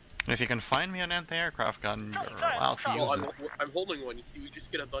 If you can find me an anti-aircraft gun, you're allowed to Well, use it. I'm holding one. You see, we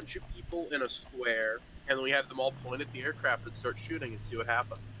just get a bunch of people in a square, and then we have them all point at the aircraft and start shooting and see what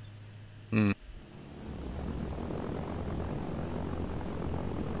happens. Hmm.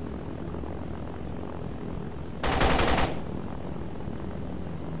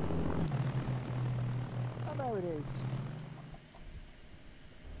 Oh, there it is.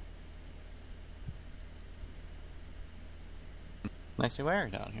 Nicely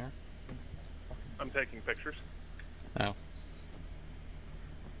wired down here. I'm taking pictures. Oh.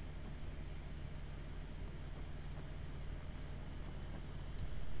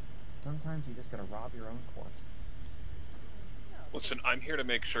 Sometimes you just gotta rob your own course. Listen, I'm here to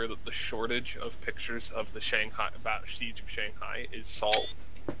make sure that the shortage of pictures of the Shanghai about siege of Shanghai is solved.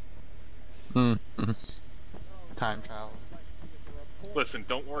 Hmm. Time travel. Listen,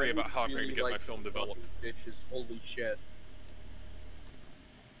 don't worry about how I'm going to get my film developed. Bitches, holy shit.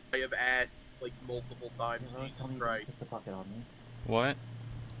 I have asked, like, multiple times, Jesus Christ. Kiss the bucket on me. What?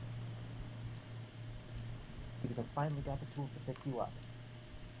 Because I finally got the tools to pick you up.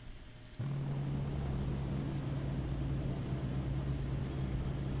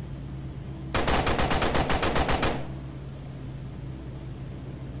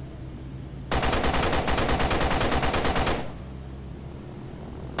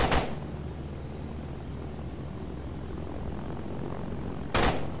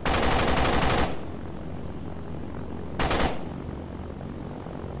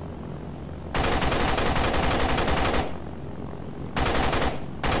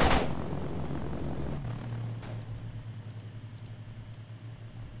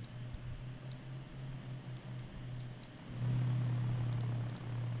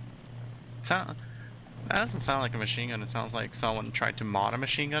 That doesn't sound like a machine gun. It sounds like someone tried to mod a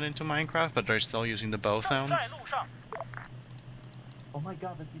machine gun into Minecraft, but they're still using the bow sounds. Oh my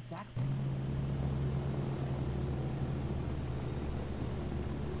god, that's exactly.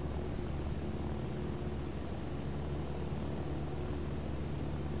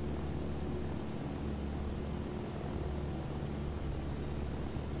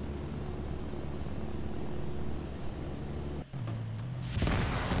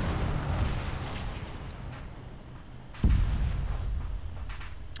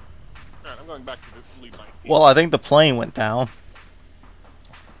 Alright, I'm going back to the lead 19. Well, I think the plane went down.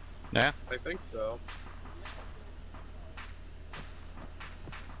 Yeah. I think so.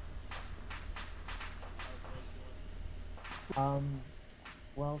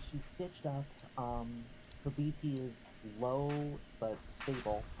 Well, she's stitched up. Her BP is low but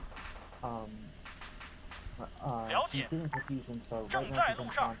stable. She's getting perfusion, so right now she's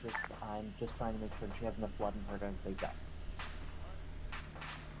unconscious. I'm just trying to make sure she has enough blood in her to wake up.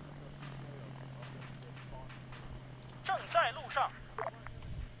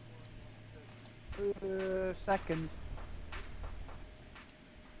 Second.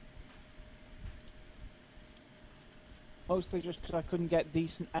 Mostly just because I couldn't get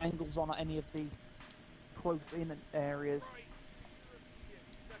decent angles on any of the close-in areas.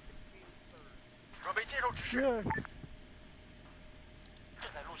 Yeah.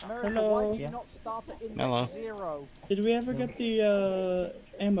 America, Hello. why did you not start at index Hello. 0? Did we ever get the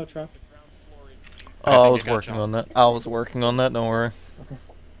ammo truck? Oh, I think was it got working jumped. on that. I was working on that, don't worry.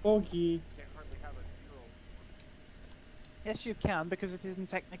 Okay. Yes, you can, because it isn't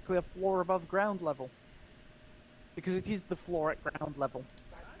technically a floor above ground level. Because it is the floor at ground level.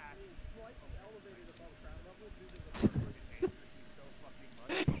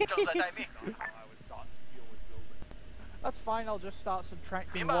 That's fine, I'll just start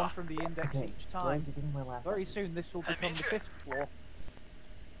subtracting 1 from the index Okay, each where time. is it getting my last Very soon this will become the 5th floor.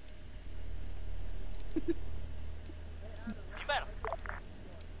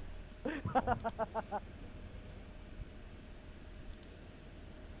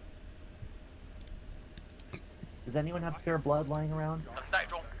 Does anyone have spare blood lying around?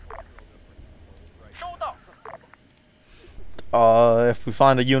 If we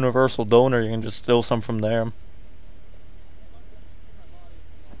find a universal donor, you can just steal some from there.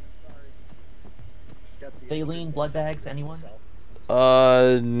 Saline, blood bags, anyone?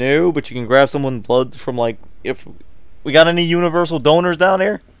 No, but you can grab someone's blood from, like, if we got any universal donors down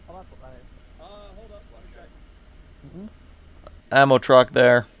here? Hold up, let me check. Ammo truck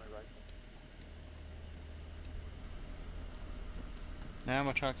there.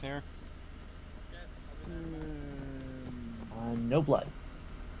 Ammo truck's here. No blood.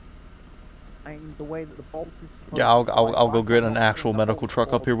 I mean, the way that the bolt is supposed Yeah, I'll to go get an actual medical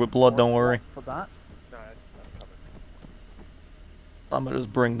truck up here with blood, don't worry. For that. I'm gonna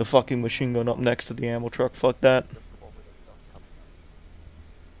just bring the fucking machine gun up next to the ammo truck, fuck that.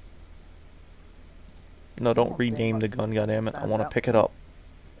 No, don't rename the gun, goddammit. I want to pick it up.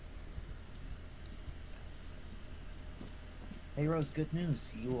 Hey Rose, good news.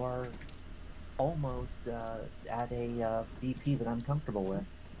 You are almost at a VP that I'm comfortable with.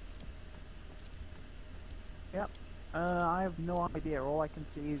 Yep. I have no idea. All I can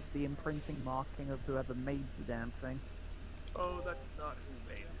see is the imprinting marking of whoever made the damn thing. Oh, that's not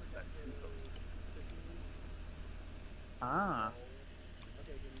who made it. That's who owns it. Ah.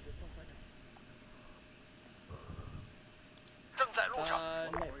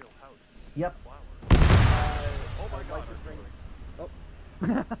 Yep. Oh my god.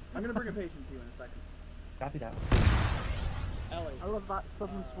 I'm gonna bring a patient to you in a second. Copy that. Ellie. I love that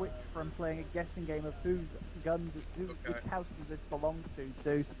sudden switch from playing a guessing game of whose guns, which house does this belong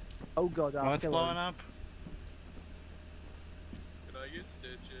to, oh god, I'll What's kill blowing him. up? Can I get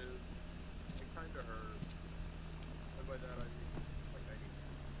stitches? It kinda hurt. And by that I mean, like, I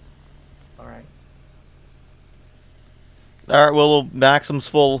need. Alright. Alright, Willow, Maxim's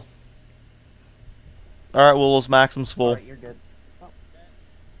full. Alright, Willow's Maxim's full. Alright, you're good.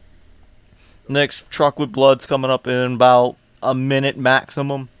 Next truck with blood's coming up in about a minute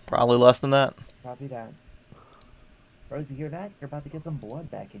maximum. Probably less than that. Copy that. Rose, you hear that? You're about to get some blood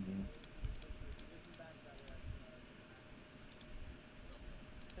back in you.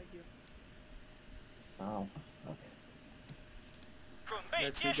 Thank you. Oh, okay.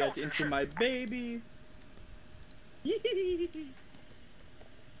 Let's get into my baby.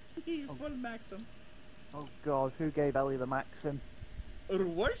 Full Maxim. Oh god, who gave Ellie the Maxim? Or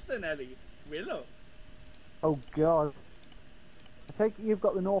worse than Ellie, Willow. Oh god. I take it you've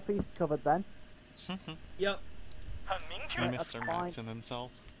got the northeast covered then? Yep. Mr. Maxim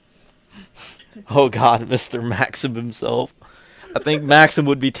himself. Oh god, Mr. Maxim himself. I think Maxim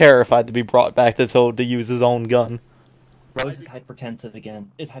would be terrified to be brought back to Toad to use his own gun. Rose is hypertensive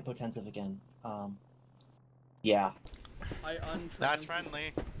again. Yeah. That's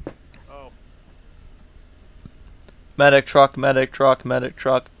friendly. Oh. Medic truck, medic truck, medic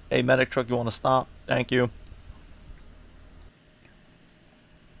truck. Hey, medic truck, you want to stop? Thank you.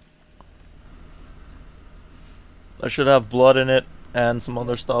 I should have blood in it and some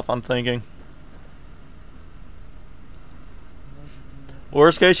other stuff, I'm thinking.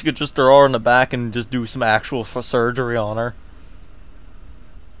 Worst case, you could just throw her in the back and just do some actual surgery on her.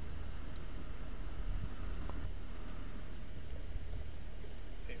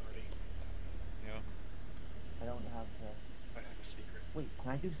 Hey, Artie. Yeah. I don't have to... I have a secret. Wait,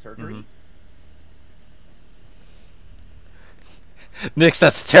 can I do surgery? Nix,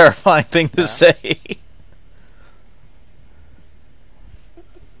 that's a terrifying thing to say.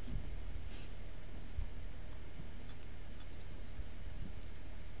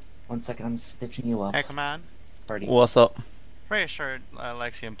 One second, I'm stitching you up. Hey, Command. Party. What's up? Pretty sure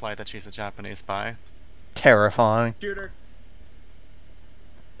Lexi implied that she's a Japanese spy. Terrifying. Shooter.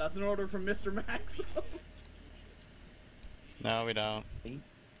 That's an order from Mr. Max. No, we don't.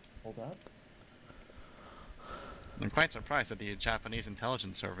 Hold up. I'm quite surprised that the Japanese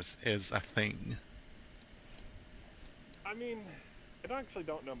intelligence service is a thing. I mean, I actually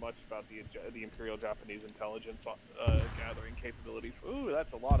don't know much about the Imperial Japanese intelligence gathering capabilities. Ooh,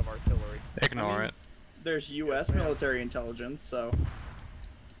 that's a lot of artillery. Ignore it. There's U.S. military intelligence, so.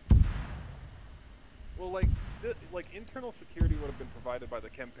 Well, like internal security would have been provided by the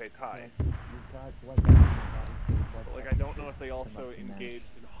Kempe Tai. But, like, I don't know if they also engaged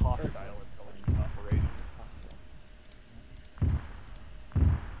in hostile intelligence operations.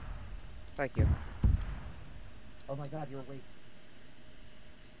 Thank you. Oh my god, you're awake.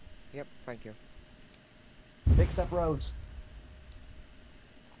 Yep, thank you. Fixed up Rose.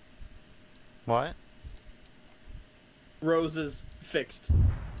 What? Rose is fixed.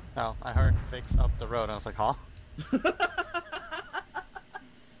 Oh, I heard fix up the road. I was like, huh?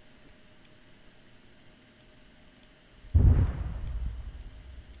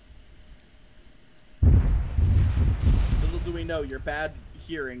 Little do we know, your bad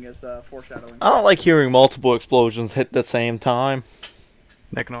hearing is foreshadowing. I don't like hearing multiple explosions hit at the same time.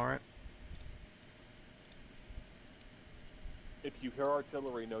 Ignore it. If you hear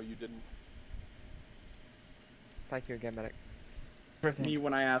artillery, no, you didn't. Thank you again, medic. Me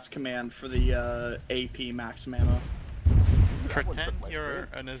when I ask command for the AP max ammo. Pretend you're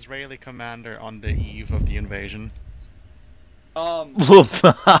an Israeli commander on the eve of the invasion. You don't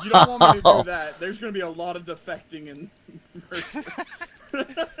want me to do that. There's gonna be a lot of defecting in.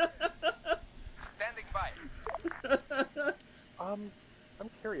 Standing by. I'm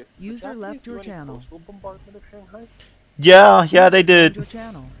curious. User left your channel. Coastal bombardment of Shanghai? Yeah, they did. Your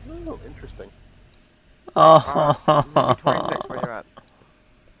channel. Oh, interesting. 26, where you at?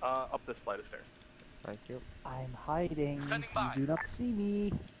 Up this flight of stairs. Thank you. I'm hiding. Standing You by. do not see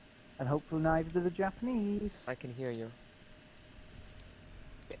me. And hopefully neither do the Japanese. I can hear you.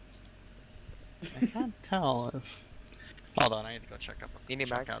 I can't tell if. Hold on, I need to go check need check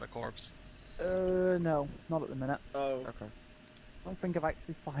mag? out a corpse. No, not at the minute. Oh. Okay. I don't think I've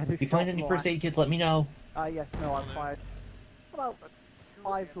actually fired a If you shot find any in first life. aid kits, let me know. Yes, no, I've fired about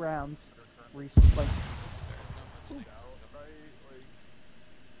 5 rounds recently. Do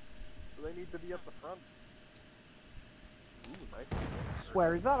they need to be at the front? Ooh, nice.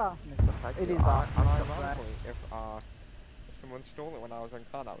 Swear, is that arsonist? It is arsonist up there. Ironically, if someone stole it when I was on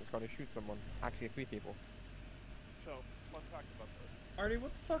COD, I was going to shoot someone. Actually, 3 people. So, let's talk about this. Artie,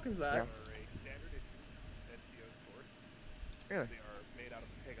 what the fuck is that? Yeah. They are a standard issue NCO sword. Really? They are made out of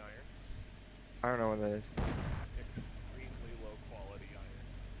pig iron. I don't know what that is. Extremely low quality iron.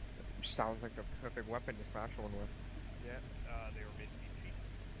 Sounds like the perfect weapon to slash one with. Yeah, they were made to be cheap.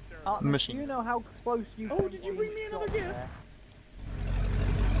 Do you know how close you Oh, can did you be bring me another shot gift? there?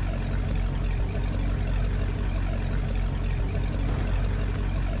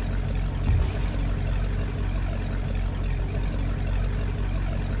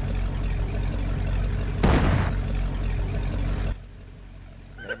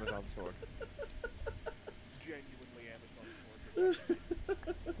 Amazon sword. Genuinely Amazon sword.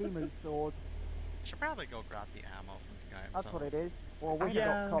 Timu sword. Should probably go grab the ammo from the guy That's himself. what it is. Or I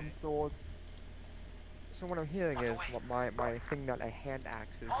Wizard.com sword. So what I'm hearing is my thing that a hand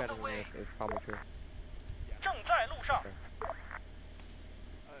axe is better than this is probably true. 正在路上。 I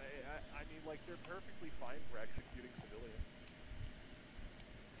mean, like, they're perfectly fine for executing civilians.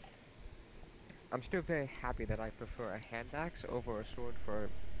 I'm still very happy that I prefer a hand axe over a sword for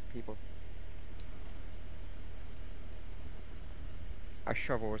people. A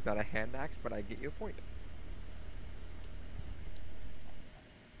shovel is not a hand axe, but I get your point.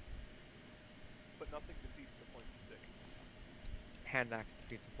 But nothing defeats the point stick. Hand axe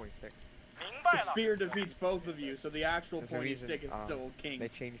defeats the point stick. The spear defeats both of you, so the actual There's a pointy reason, stick is still king. They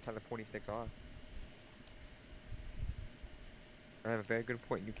changed how the pointy sticks are. I have a very good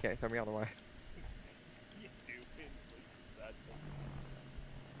point, you can't tell me otherwise. You do in places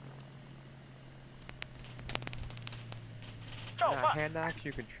that Hand axe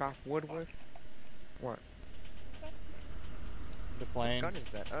you can chop wood with. What? The plane. What gun is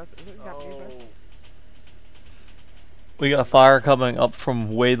that? Is it Japanese, right? We got fire coming up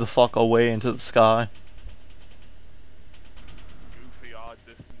from way the fuck away into the sky. goofy odd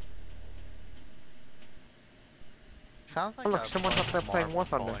distance. Sounds like Oh, look, a someone's bunch up there of playing War marbles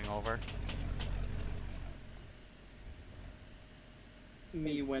Thunder. falling over.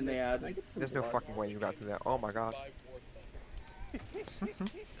 Me when they add. There's no fucking way you got through that. Oh my god.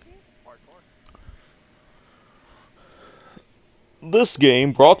 This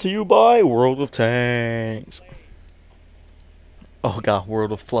game brought to you by World of Tanks. Oh god,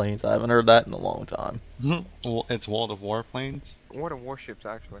 World of Planes. I haven't heard that in a long time. Well, it's World of Warplanes. What are warships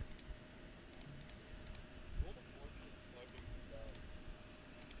actually?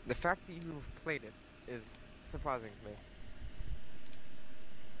 The fact that you've played it is surprising to me.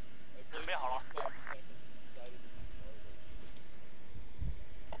 准备好了。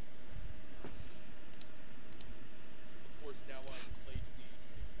 Of course, now I'm late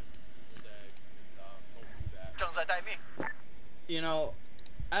every day, and don't do that. 正在待命。 You know,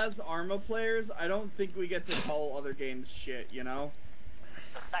 as Arma players, I don't think we get to call other games shit, you know?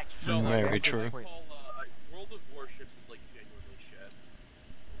 No, Very I true. call, World of Warships is like genuinely shit.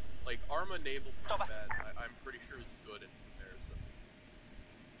 Like Arma Naval Combat, I'm pretty sure is good in comparison.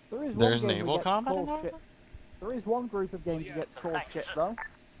 There is There's one game naval that gets combat called in shit. There is one group of games that gets called shit though.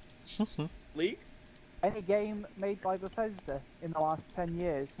 League? Any game made by Bethesda in the last 10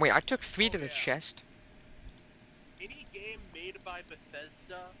 years. Wait, I took 3 to the chest. Any game made by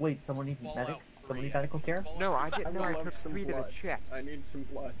Bethesda. Wait, someone needs Fallout medic? 3, Someone need medical care? No, I didn't know I love took some 3 to the blood. chest. I need some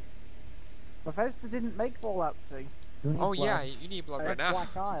blood. Bethesda didn't make Fallout 2. Who needs Oh blood? yeah, you need blood right now.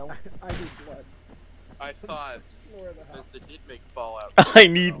 Black Isle. I need blood. I thought Explore the house. Bethesda did make Fallout. I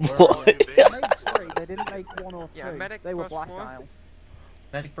need Where blood. are you, They babe? made 3, they didn't make 1 or 2. Yeah, medic They were first Black floor. Isle.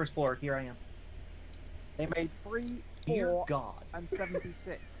 Medic first floor, here I am. They made 3, Dear 4, God. and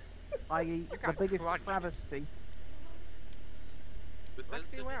 76. I.e. the got biggest crud. travesty.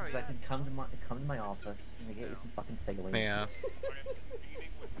 Bethesda where are Because I you? can come to my office and I get you some fucking sailing. Yeah.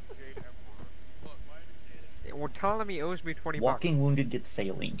 Well, telling me he owes me 20 bucks. Walking wounded gets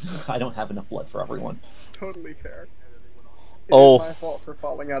sailing. I don't have enough blood for everyone. Totally fair. Oh. It's my fault for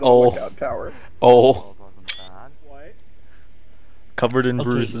falling out of Oh. the lookout tower. Oh, wasn't bad. What? covered in Okay,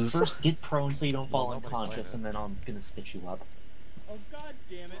 bruises. first get prone so you don't fall Well, nobody played unconscious, it. and then I'm gonna stitch you up. Oh god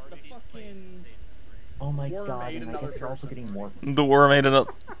damn it, the fucking... Oh my Worm god, ate and I another guess you're also person. getting more. The worm ate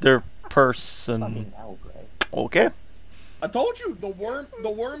another person. Fucking hell, Gray. Okay. I told you, the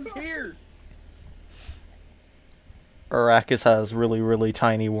worm's here. Arrakis has really, really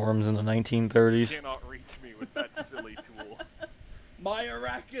tiny worms in the You 1930s. cannot reach me with that silly tool. My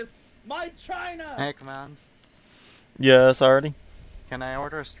Arrakis, my China. Hey, command. Yes, already. Can I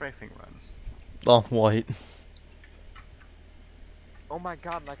order a strafing run? Oh, wait. Oh my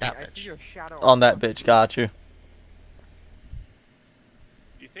god, like That I bitch. see your shadow On that bitch, got you. Do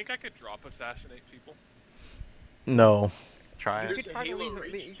you think I could drop assassinate people? No. Try You it. could try to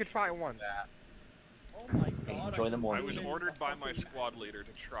leave. You could try it once. Oh my god. enjoy the morning. I was ordered by my squad leader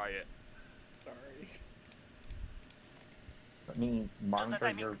to try it. Sorry. Let me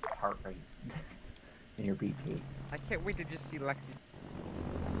monitor your heart rate and your BP. I can't wait to just see Lexi.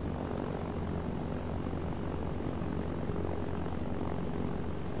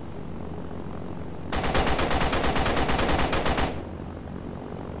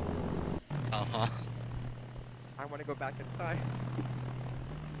 Uh-huh. I want to go back inside.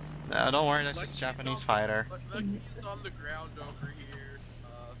 No, don't worry, that's just Japanese fighter. Lexi's on the ground over here.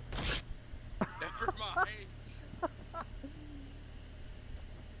 Never mind.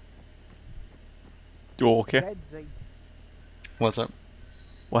 You okay? Deadsy. What's up?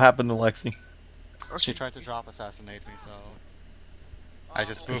 What happened to Lexi? She tried to drop assassinate me, so I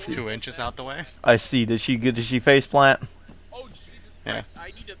just moved see. 2 inches out the way. I see. Did she face plant? Oh Jesus Yeah. Christ! I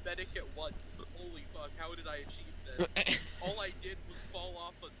need a medic at once. Holy fuck! How did I achieve this? All I did was fall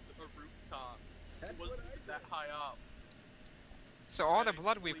off a rooftop. It wasn't even that high up. So all the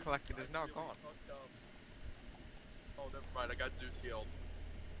blood we've collected is now gone. Fucked up. Oh, never mind. I got Zeus healed.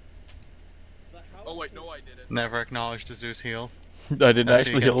 Oh wait, no, I didn't. Never acknowledged the Zeus heal. I didn't Unless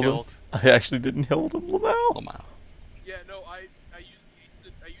you actually get heal them. killed. I actually didn't heal them, Lamau. Lamau. Yeah, no, I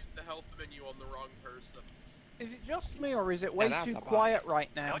used the health menu on the wrong person. Is it just me, or is it way that's too a bot. quiet right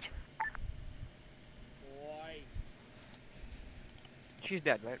now? She's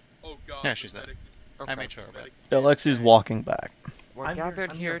dead, right? Oh god. Yeah, the she's dead. medic- Okay. I made sure of it. medic- Yeah, Lexi's walking back. We're I'm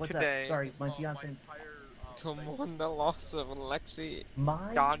gathered here what's that? today Sorry, my my fiance. entire, to thing. mourn the loss of Lexi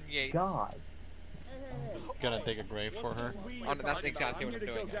My Don Yates. god. Gonna dig a grave for her. Oh, no, that's exactly what I'm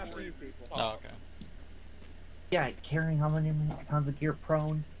doing. Japanese people. Oh, okay. Yeah, carrying how many pounds of gear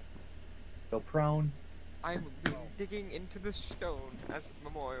prone? Go prone. I'm digging into the stone as a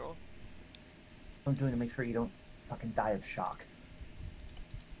memorial. I'm doing to make sure you don't fucking die of shock.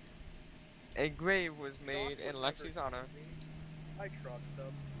 A grave was made in Lexi's honor. I trust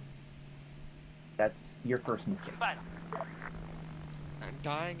them. That's your first mistake. And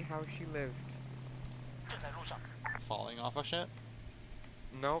dying how she lived. Falling off of shit?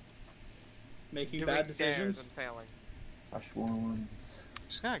 Nope. Making Doing bad dares decisions. and failing. Rush wounds.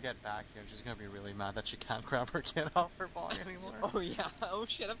 She's gonna get back here. She's gonna be really mad that she can't grab her kid off her body anymore. Oh yeah, oh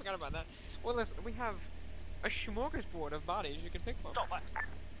shit, I forgot about that. Well listen, we have a smorgasbord of bodies you can pick from.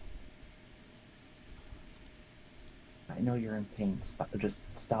 I know you're in pain. Just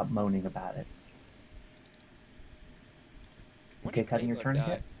stop moaning about it. When Okay, did cutting your Kayla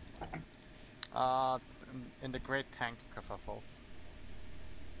tourniquet? Uh, in the Great Tank Kerfuffle.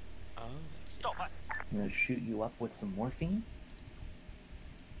 Oh. I'm gonna shoot you up with some morphine.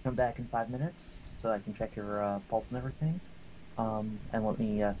 Come back in 5 minutes so I can check your pulse and everything. And let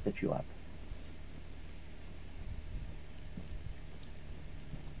me stitch you up.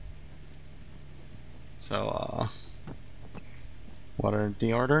 So, what are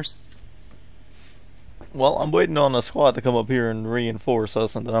the orders? Well, I'm waiting on a squad to come up here and reinforce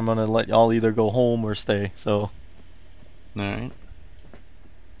us, and then I'm gonna let y'all either go home or stay. So, Alright.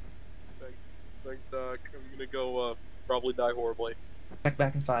 Thanks, Doc. I'm gonna go, probably die horribly. Check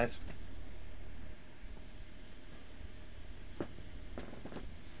back in 5.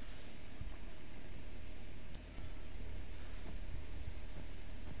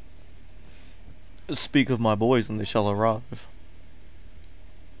 speak of my boys, and they shall arrive.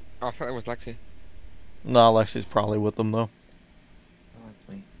 Oh, I thought that was Lexi. Nah, Lexi's probably with them though. Oh,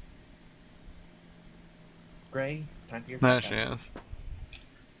 that's me. Gray, it's time for your There checkup. she is.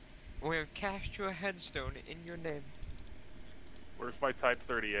 We have cast your headstone in your name. Where's my Type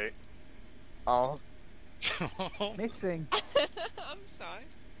 38? Oh. Missing. I'm sorry.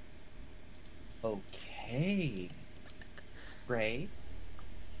 Okay. Gray,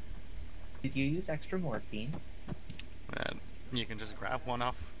 did you use extra morphine? Man, you can just grab one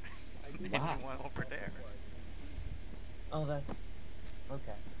off. Wow. One over there. Oh, that's...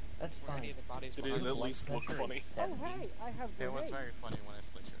 okay. That's Were any fine. of the bodies Did were it on at the least look Pressure is funny? 70. Oh hey, I have It was grenades. very funny when I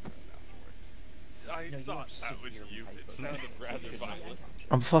split your throat afterwards. I thought that was you. It sounded rather violent.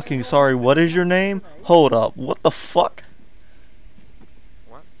 I'm fucking sorry. What is your name? Hold up. What the fuck?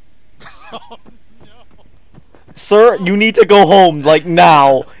 What? Sir, you need to go home, like,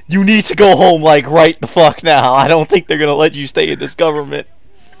 now. You need to go home, like, right the fuck now. I don't think they're gonna let you stay in this government.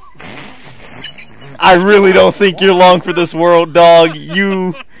 I really don't think you're long for this world, dog.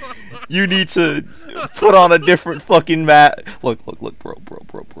 You need to put on a different fucking mat. Look,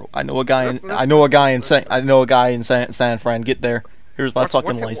 bro. I know a guy in San Fran. Get there. Here's my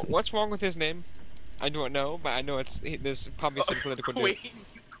fucking license. What's wrong with his name? I don't know, but I know there's probably some political news.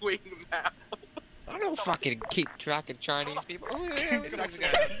 Queen Mao. I don't fucking keep track of Chinese people.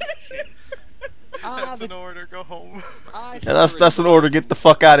 That's an order. Go home. Yeah, that's an order. Get the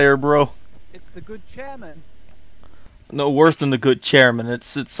fuck out of here, bro. It's the good chairman. No, worse than the good chairman.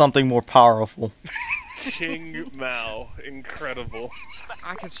 It's something more powerful. King Mao, incredible.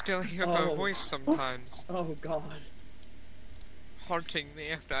 I can still hear her voice sometimes. Oh god. Haunting me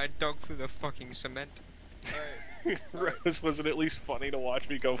after I dug through the fucking cement. Rose, was it at least funny to watch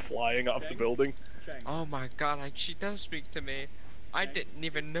me go flying off the building? Oh my god, she does speak to me. I didn't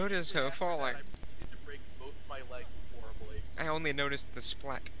even notice her falling. I only noticed the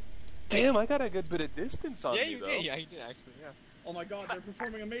splat. Damn, I got a good bit of distance on you, though. Yeah, you did actually, yeah. Oh my god, they're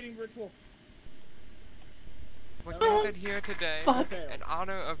performing a mating ritual. We're gathered here today in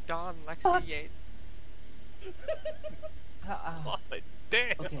honor of Don Lexi Yates. God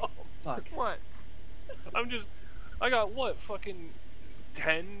damn. Okay, fuck. What? I got what, fucking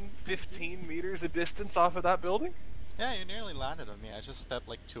 10, 15 meters of distance off of that building? Yeah, you nearly landed on me. I just stepped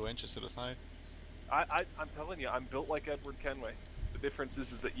like 2 inches to the side. I'm telling you, I'm built like Edward Kenway. The difference is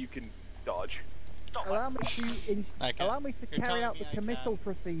that you can dodge. Allow me to carry out the committal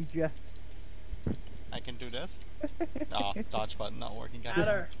procedure. I can do this. Oh, dodge button not working.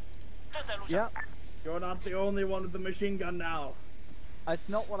 Adder, Yep. you're not the only one with the machine gun now. It's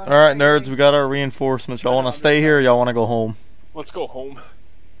not what I'm Alright, saying. nerds, we got our reinforcements. Y'all want to stay here or y'all want to go home? Let's go home.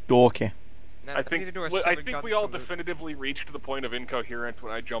 Go, okay. I think we all definitively reached the point of incoherent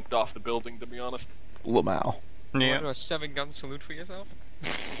when I jumped off the building, to be honest. Lamau. Yeah. Do a 7-gun salute for yourself?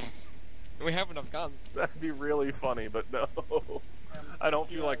 We have enough guns. That'd be really funny, but no. I don't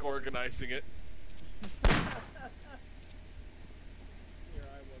feel like organizing it. Here I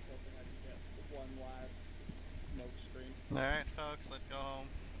was hoping I could get one last smoke stream. Alright, folks, let's go home.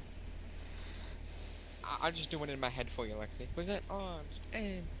 I'll just do it in my head for you, Lexi. Present arms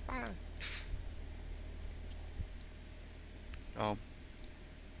and fire. Oh.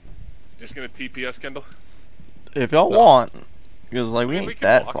 Just gonna TPS, Kendall? If y'all want. Because, like, we ain't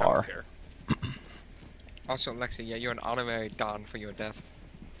that far. Also, Lexi, yeah, you're an honorary Don for your death.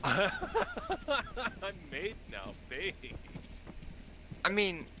 I'm made now, thanks. I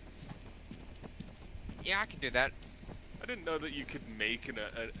mean... Yeah, I can do that. I didn't know that you could make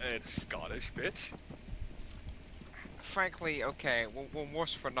a Scottish bitch. Frankly, okay, we're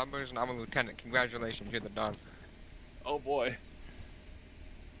worse for numbers and I'm a lieutenant. Congratulations, you're the Don. Oh boy.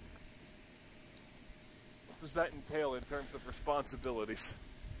 What does that entail in terms of responsibilities?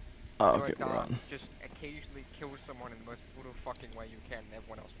 Oh, You're okay, a Don. run. Just occasionally kill someone in the most brutal fucking way you can and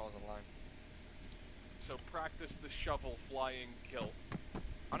everyone else falls in line. So practice the shovel flying kill.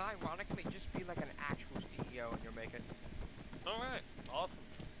 Unironically, just be like an actual CEO and you'll make it. Alright, awesome.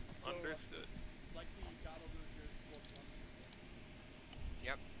 Understood. Lexi, you gotta lose your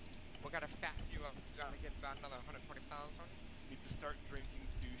Yep. We gotta fatten you up. We gotta get about another 120 pounds on you. Need to start drinking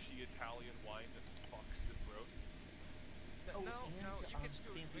douchey Italian wine that fucks your throat. No, you can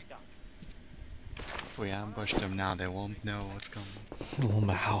still drink. If we ambush them now, they won't know what's coming.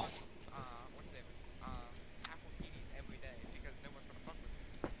 Lamau. What's the name? Apple teas every day because no one's gonna fuck with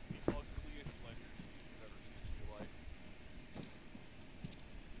you. The ugliest lectures you've ever seen in your life.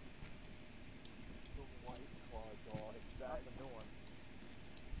 The White Claw dog. That's a new one.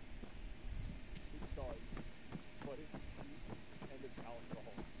 It's dog. But it's cheap and it's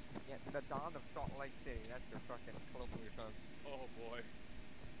alcohol. Yeah, the Don of Salt Lake City. That's your fucking colloquial term. Oh boy.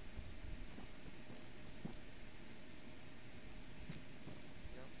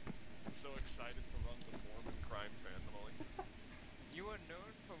 So excited to run the Mormon crime family. You are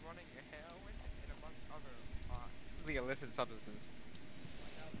known for running a heroin and among other the illicit substances.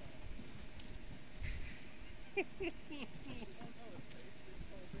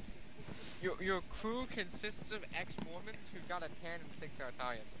 Your crew consists of ex-Mormons who got a tan and think they're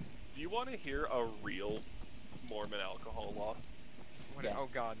Italian. Do you want to hear a real Mormon alcohol law? Yes. Oh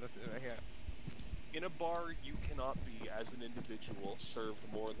god, this is right here. In a bar, you cannot be, as an individual, served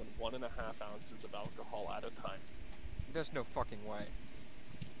more than 1.5 ounces of alcohol at a time. There's no fucking way.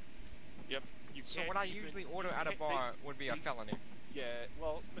 Yep. You So can't what I even- usually you order at a can't- bar they- would be a felony. Yeah,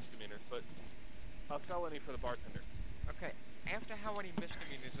 well, misdemeanor, but a felony for the bartender. Okay, after how many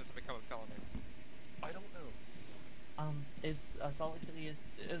misdemeanors does it become a felony? I don't know. Is Salt Lake City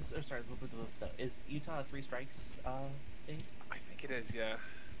is Utah a 3 strikes state? I think it is, yeah.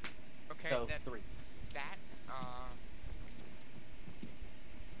 Okay, So that 3.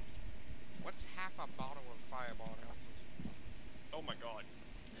 What's half a bottle of Fireball now? Oh my god.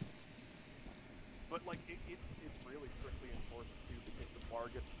 But like it's really strictly enforced too, because the bar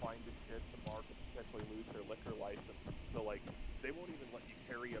gets fined and shit, the bar could potentially lose their liquor license. So like they won't even let you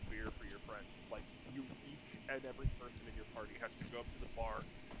carry a beer for your friends. Like you each and every person in your party has to go up to the bar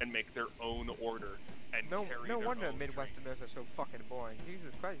and make their own order and No carry no their wonder own Midwesterners are so fucking boring.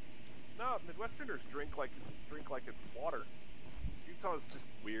 Jesus Christ. No, Midwesterners drink like it's water. Utah is just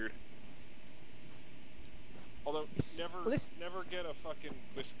weird. Although never get a fucking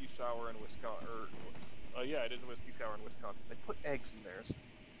whiskey sour in Wisconsin. Or yeah, it is a whiskey sour in Wisconsin. They put eggs in theirs.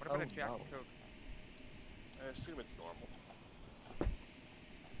 What about a Jack and Coke? I assume it's normal.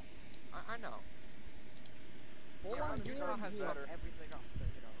 I know. All Yeah, I'm Utah hearing has here, better. everything up, so,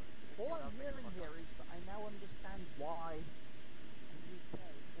 you know. All I'm hearing here is that I now understand why the UK,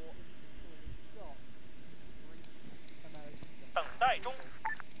 or in particular Scott, Greece, American, 等待中。 this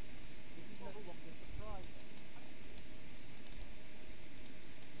is no longer surprising.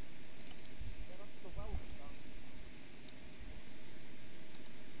 Get up to the welding done.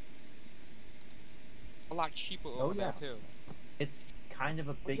 A lot cheaper Oh, over there yeah. too. It's kind of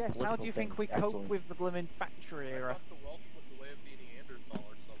a Well, big yes, how do you think we political cope thing, with the blooming factory I era? thought the Welsh was the way of the Neanderthal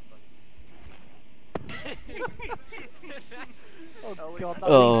or something.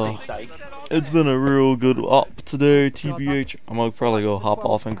 Oh god, It's been a real good op today, TBH. I'm gonna probably go hop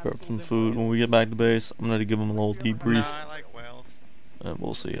off and grab some food when we get back to base. I'm gonna give him a little No, debrief, I like Wales. and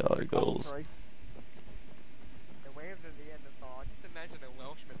we'll see how it goes. The waves of the Neanderthal. Just imagine a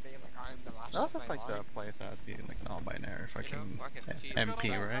Welshman being like, I'm the last That's of just my like the line. place has the like non-binary fucking fucking cheese. MP,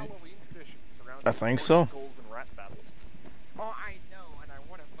 right? Halloween tradition surrounding I think horse so. skulls and rat battles. Oh, I know, and I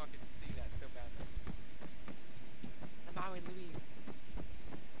want to fucking see that so badly. The Maui Louis.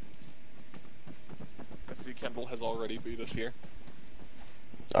 I see Kendall has already beat us here.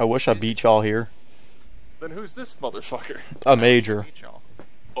 I wish I beat y'all here. Then who's this motherfucker? A major.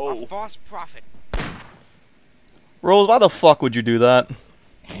 Oh. A false prophet. Rose, why the fuck would you do that?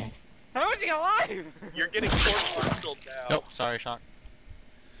 How is he alive? You're getting court-martialed now. Nope, sorry, Shock.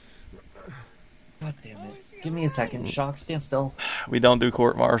 God damn it. Give me a second. Shock, stand still. We don't do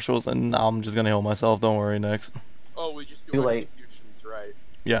court martials, and I'm just gonna heal myself. Don't worry, next. Oh, we just do Too late. executions, right?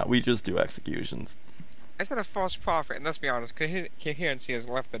 Yeah, we just do executions. I said a false prophet, and let's be honest, coherency has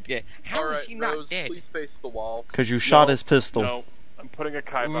left the gate. How is Alright, he not Rose, dead? please face the wall. Cause you shot his pistol. No, I'm putting a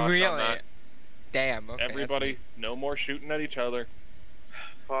kibosh Really? on that. Damn, okay. Everybody, no more shooting at each other.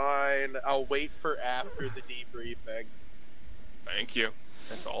 Fine, I'll wait for after the debriefing. Thank you.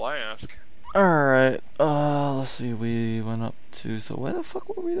 That's all I ask. Alright, let's see, we went up to, so where the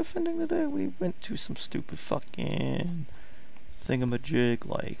fuck were we defending today? We went to some stupid fucking thingamajig,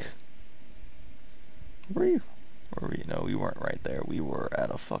 like, where were we? No, we weren't right there, we were at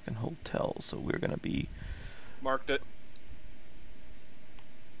a fucking hotel, so we're gonna be, Marked it.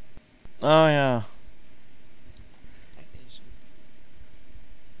 oh yeah,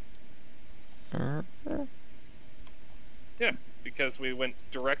 Yeah, because we went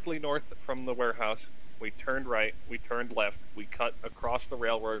directly north from the warehouse. We turned right, we turned left, we cut across the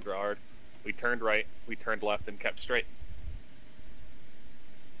railroad yard, we turned right, we turned left, and kept straight.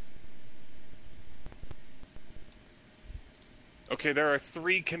 Okay, there are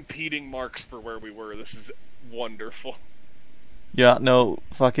 3 competing marks for where we were. This is wonderful. yeah, no,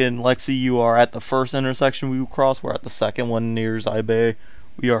 fucking Lexi, you are at the first intersection we crossed, we're at the second one near Zybe.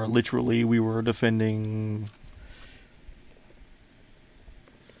 We are literally, we were defending,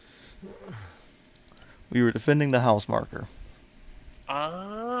 the house marker.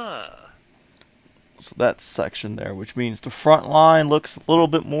 Ah. So that section there, which means the front line looks a little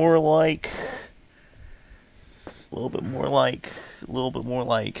bit more like,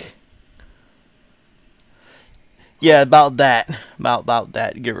 yeah, about that,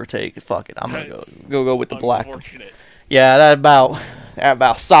 give or take. Fuck it, I'm gonna go with the black. Unfortunate. Yeah, that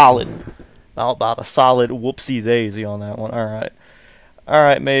about solid, about a solid whoopsie daisy on that one. All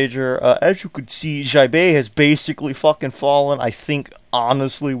right, Major. As you could see, Jaibe has basically fucking fallen. I think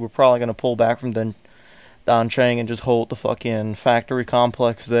honestly we're probably gonna pull back from Danchang and just hold the fucking factory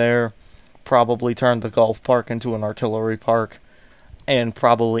complex there. Probably turn the golf park into an artillery park, and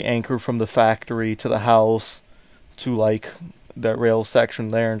probably anchor from the factory to the house, to like that rail section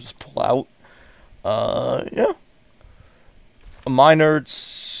there, and just pull out. Yeah. My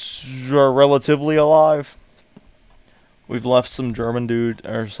nerds are relatively alive. We've left some German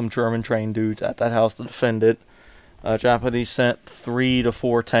trained dudes at that house to defend it. Japanese sent 3 to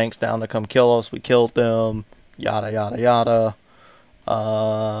 4 tanks down to come kill us. We killed them. Yada yada yada.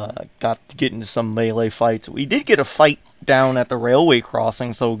 Got to get into some melee fights. We did get a fight down at the railway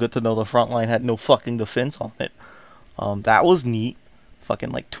crossing, so good to know the front line had no fucking defense on it. That was neat.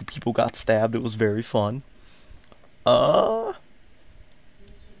 Fucking like 2 people got stabbed. It was very fun.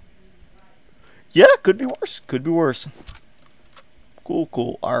 Yeah, could be worse. Could be worse. Cool,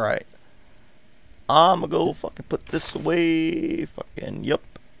 cool. Alright. I'm gonna go fucking put this away. Fucking, yep.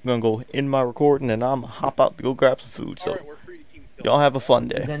 I'm gonna go end my recording and I'm gonna hop out to go grab some food. So, y'all have a fun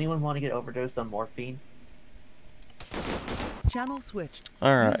day. Does anyone want to get overdosed on morphine? Channel switched.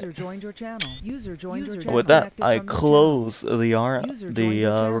 Alright. User joined your channel. User joined your channel. With that, I close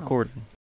the recording.